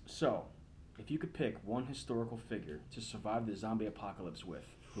 so if you could pick one historical figure to survive the zombie apocalypse with,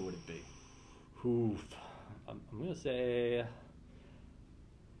 who would it be? Oof. I'm gonna say,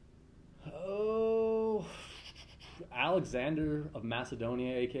 Alexander of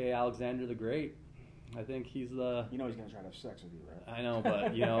Macedonia, aka Alexander the Great. I think he's the. You know he's gonna try to have sex with you, right? I know,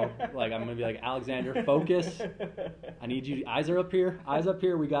 but like I'm gonna be like, Alexander, focus. I need you. Eyes up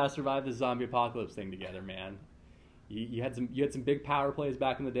here. We gotta survive this zombie apocalypse thing together, man. You had some big power plays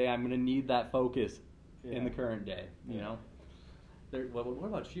back in the day. I'm gonna need that focus in the current day. You know. What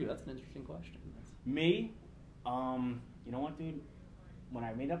about you? That's an interesting question. Me, you know what, dude? When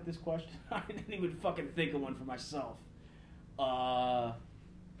I made up this question, I didn't even fucking think of one for myself.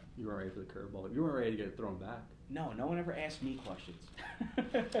 You weren't ready for the curveball. You weren't ready to get it thrown back. No one ever asked me questions.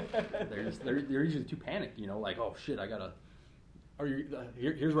 They're usually too panicked, you know, like, oh shit, I gotta. Or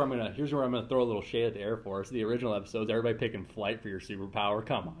here's where I'm gonna throw a little shade at the Air Force. The original episodes, everybody picking flight for your superpower.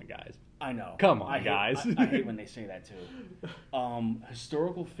 Come on, guys. I know. Come on, guys. I hate when they say that too.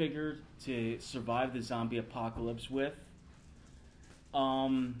 Historical figure to survive the zombie apocalypse with.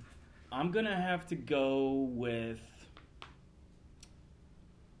 I'm gonna have to go with.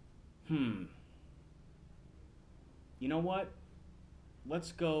 You know what?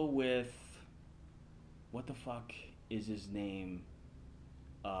 Let's go with. What the fuck is his name?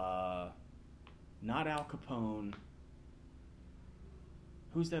 Not Al Capone.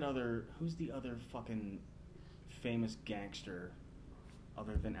 Who's the other fucking famous gangster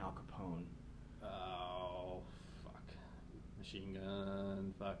other than Al Capone? Machine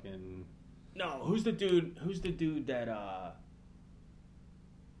Gun, fucking. No, who's the dude that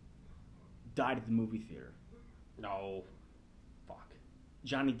died at the movie theater? No. Fuck.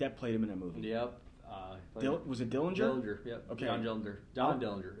 Johnny Depp played him in a movie. Yep. Was it Dillinger? Dillinger, yep. Okay. John Dillinger. John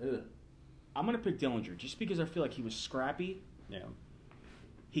Dillinger. Ugh. I'm going to pick Dillinger just because I feel like he was scrappy. Yeah.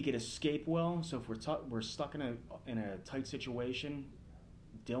 He could escape well, so if we're stuck in a tight situation,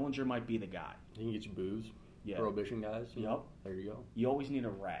 Dillinger might be the guy. He can get you booze. Yeah. Prohibition guys. Yep. There you go. You always need a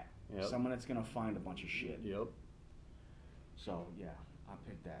rat. Yep. Someone that's going to find a bunch of shit. Yep. So, yeah, I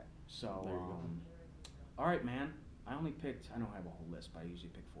picked that. So, There you go. all right, man. I don't have a whole list, but I usually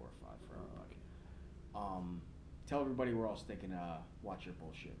pick 4 or 5 for everybody. Tell everybody where else they can watch your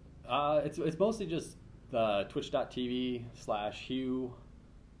bullshit. It's mostly just twitch.tv/Hugh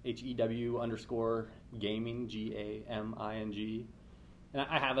HEW_gaming GAMING, and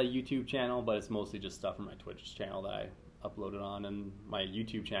I have a YouTube channel, but it's mostly just stuff from my Twitch channel that I uploaded on, and my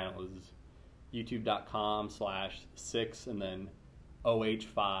YouTube channel is youtube.com/6 and then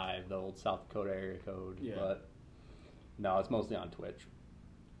OH5, the old South Dakota area code. Yeah. But no, it's mostly on Twitch.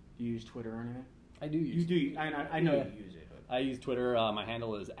 Do you use Twitter or anything? I do use. You do. I know Yeah. you use it. But. I use Twitter. My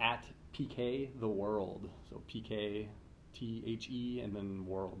handle is @PKTheWorld. So PKTHE and then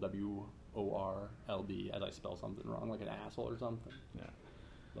World WORLD, as I spell something wrong, like an asshole or something. Yeah.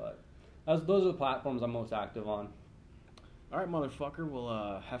 But those are the platforms I'm most active on. All right, motherfucker. We'll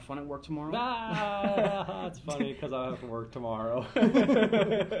have fun at work tomorrow. It's funny because I have to work tomorrow.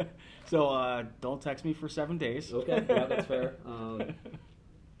 So don't text me for 7 days. Okay, yeah, that's fair.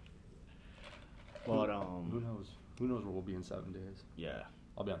 But who knows? Who knows where we'll be in 7 days? yeah.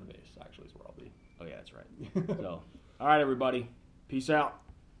 I'll be on the base. Actually, is where I'll be. Oh yeah, that's right. So, all right, everybody. Peace out.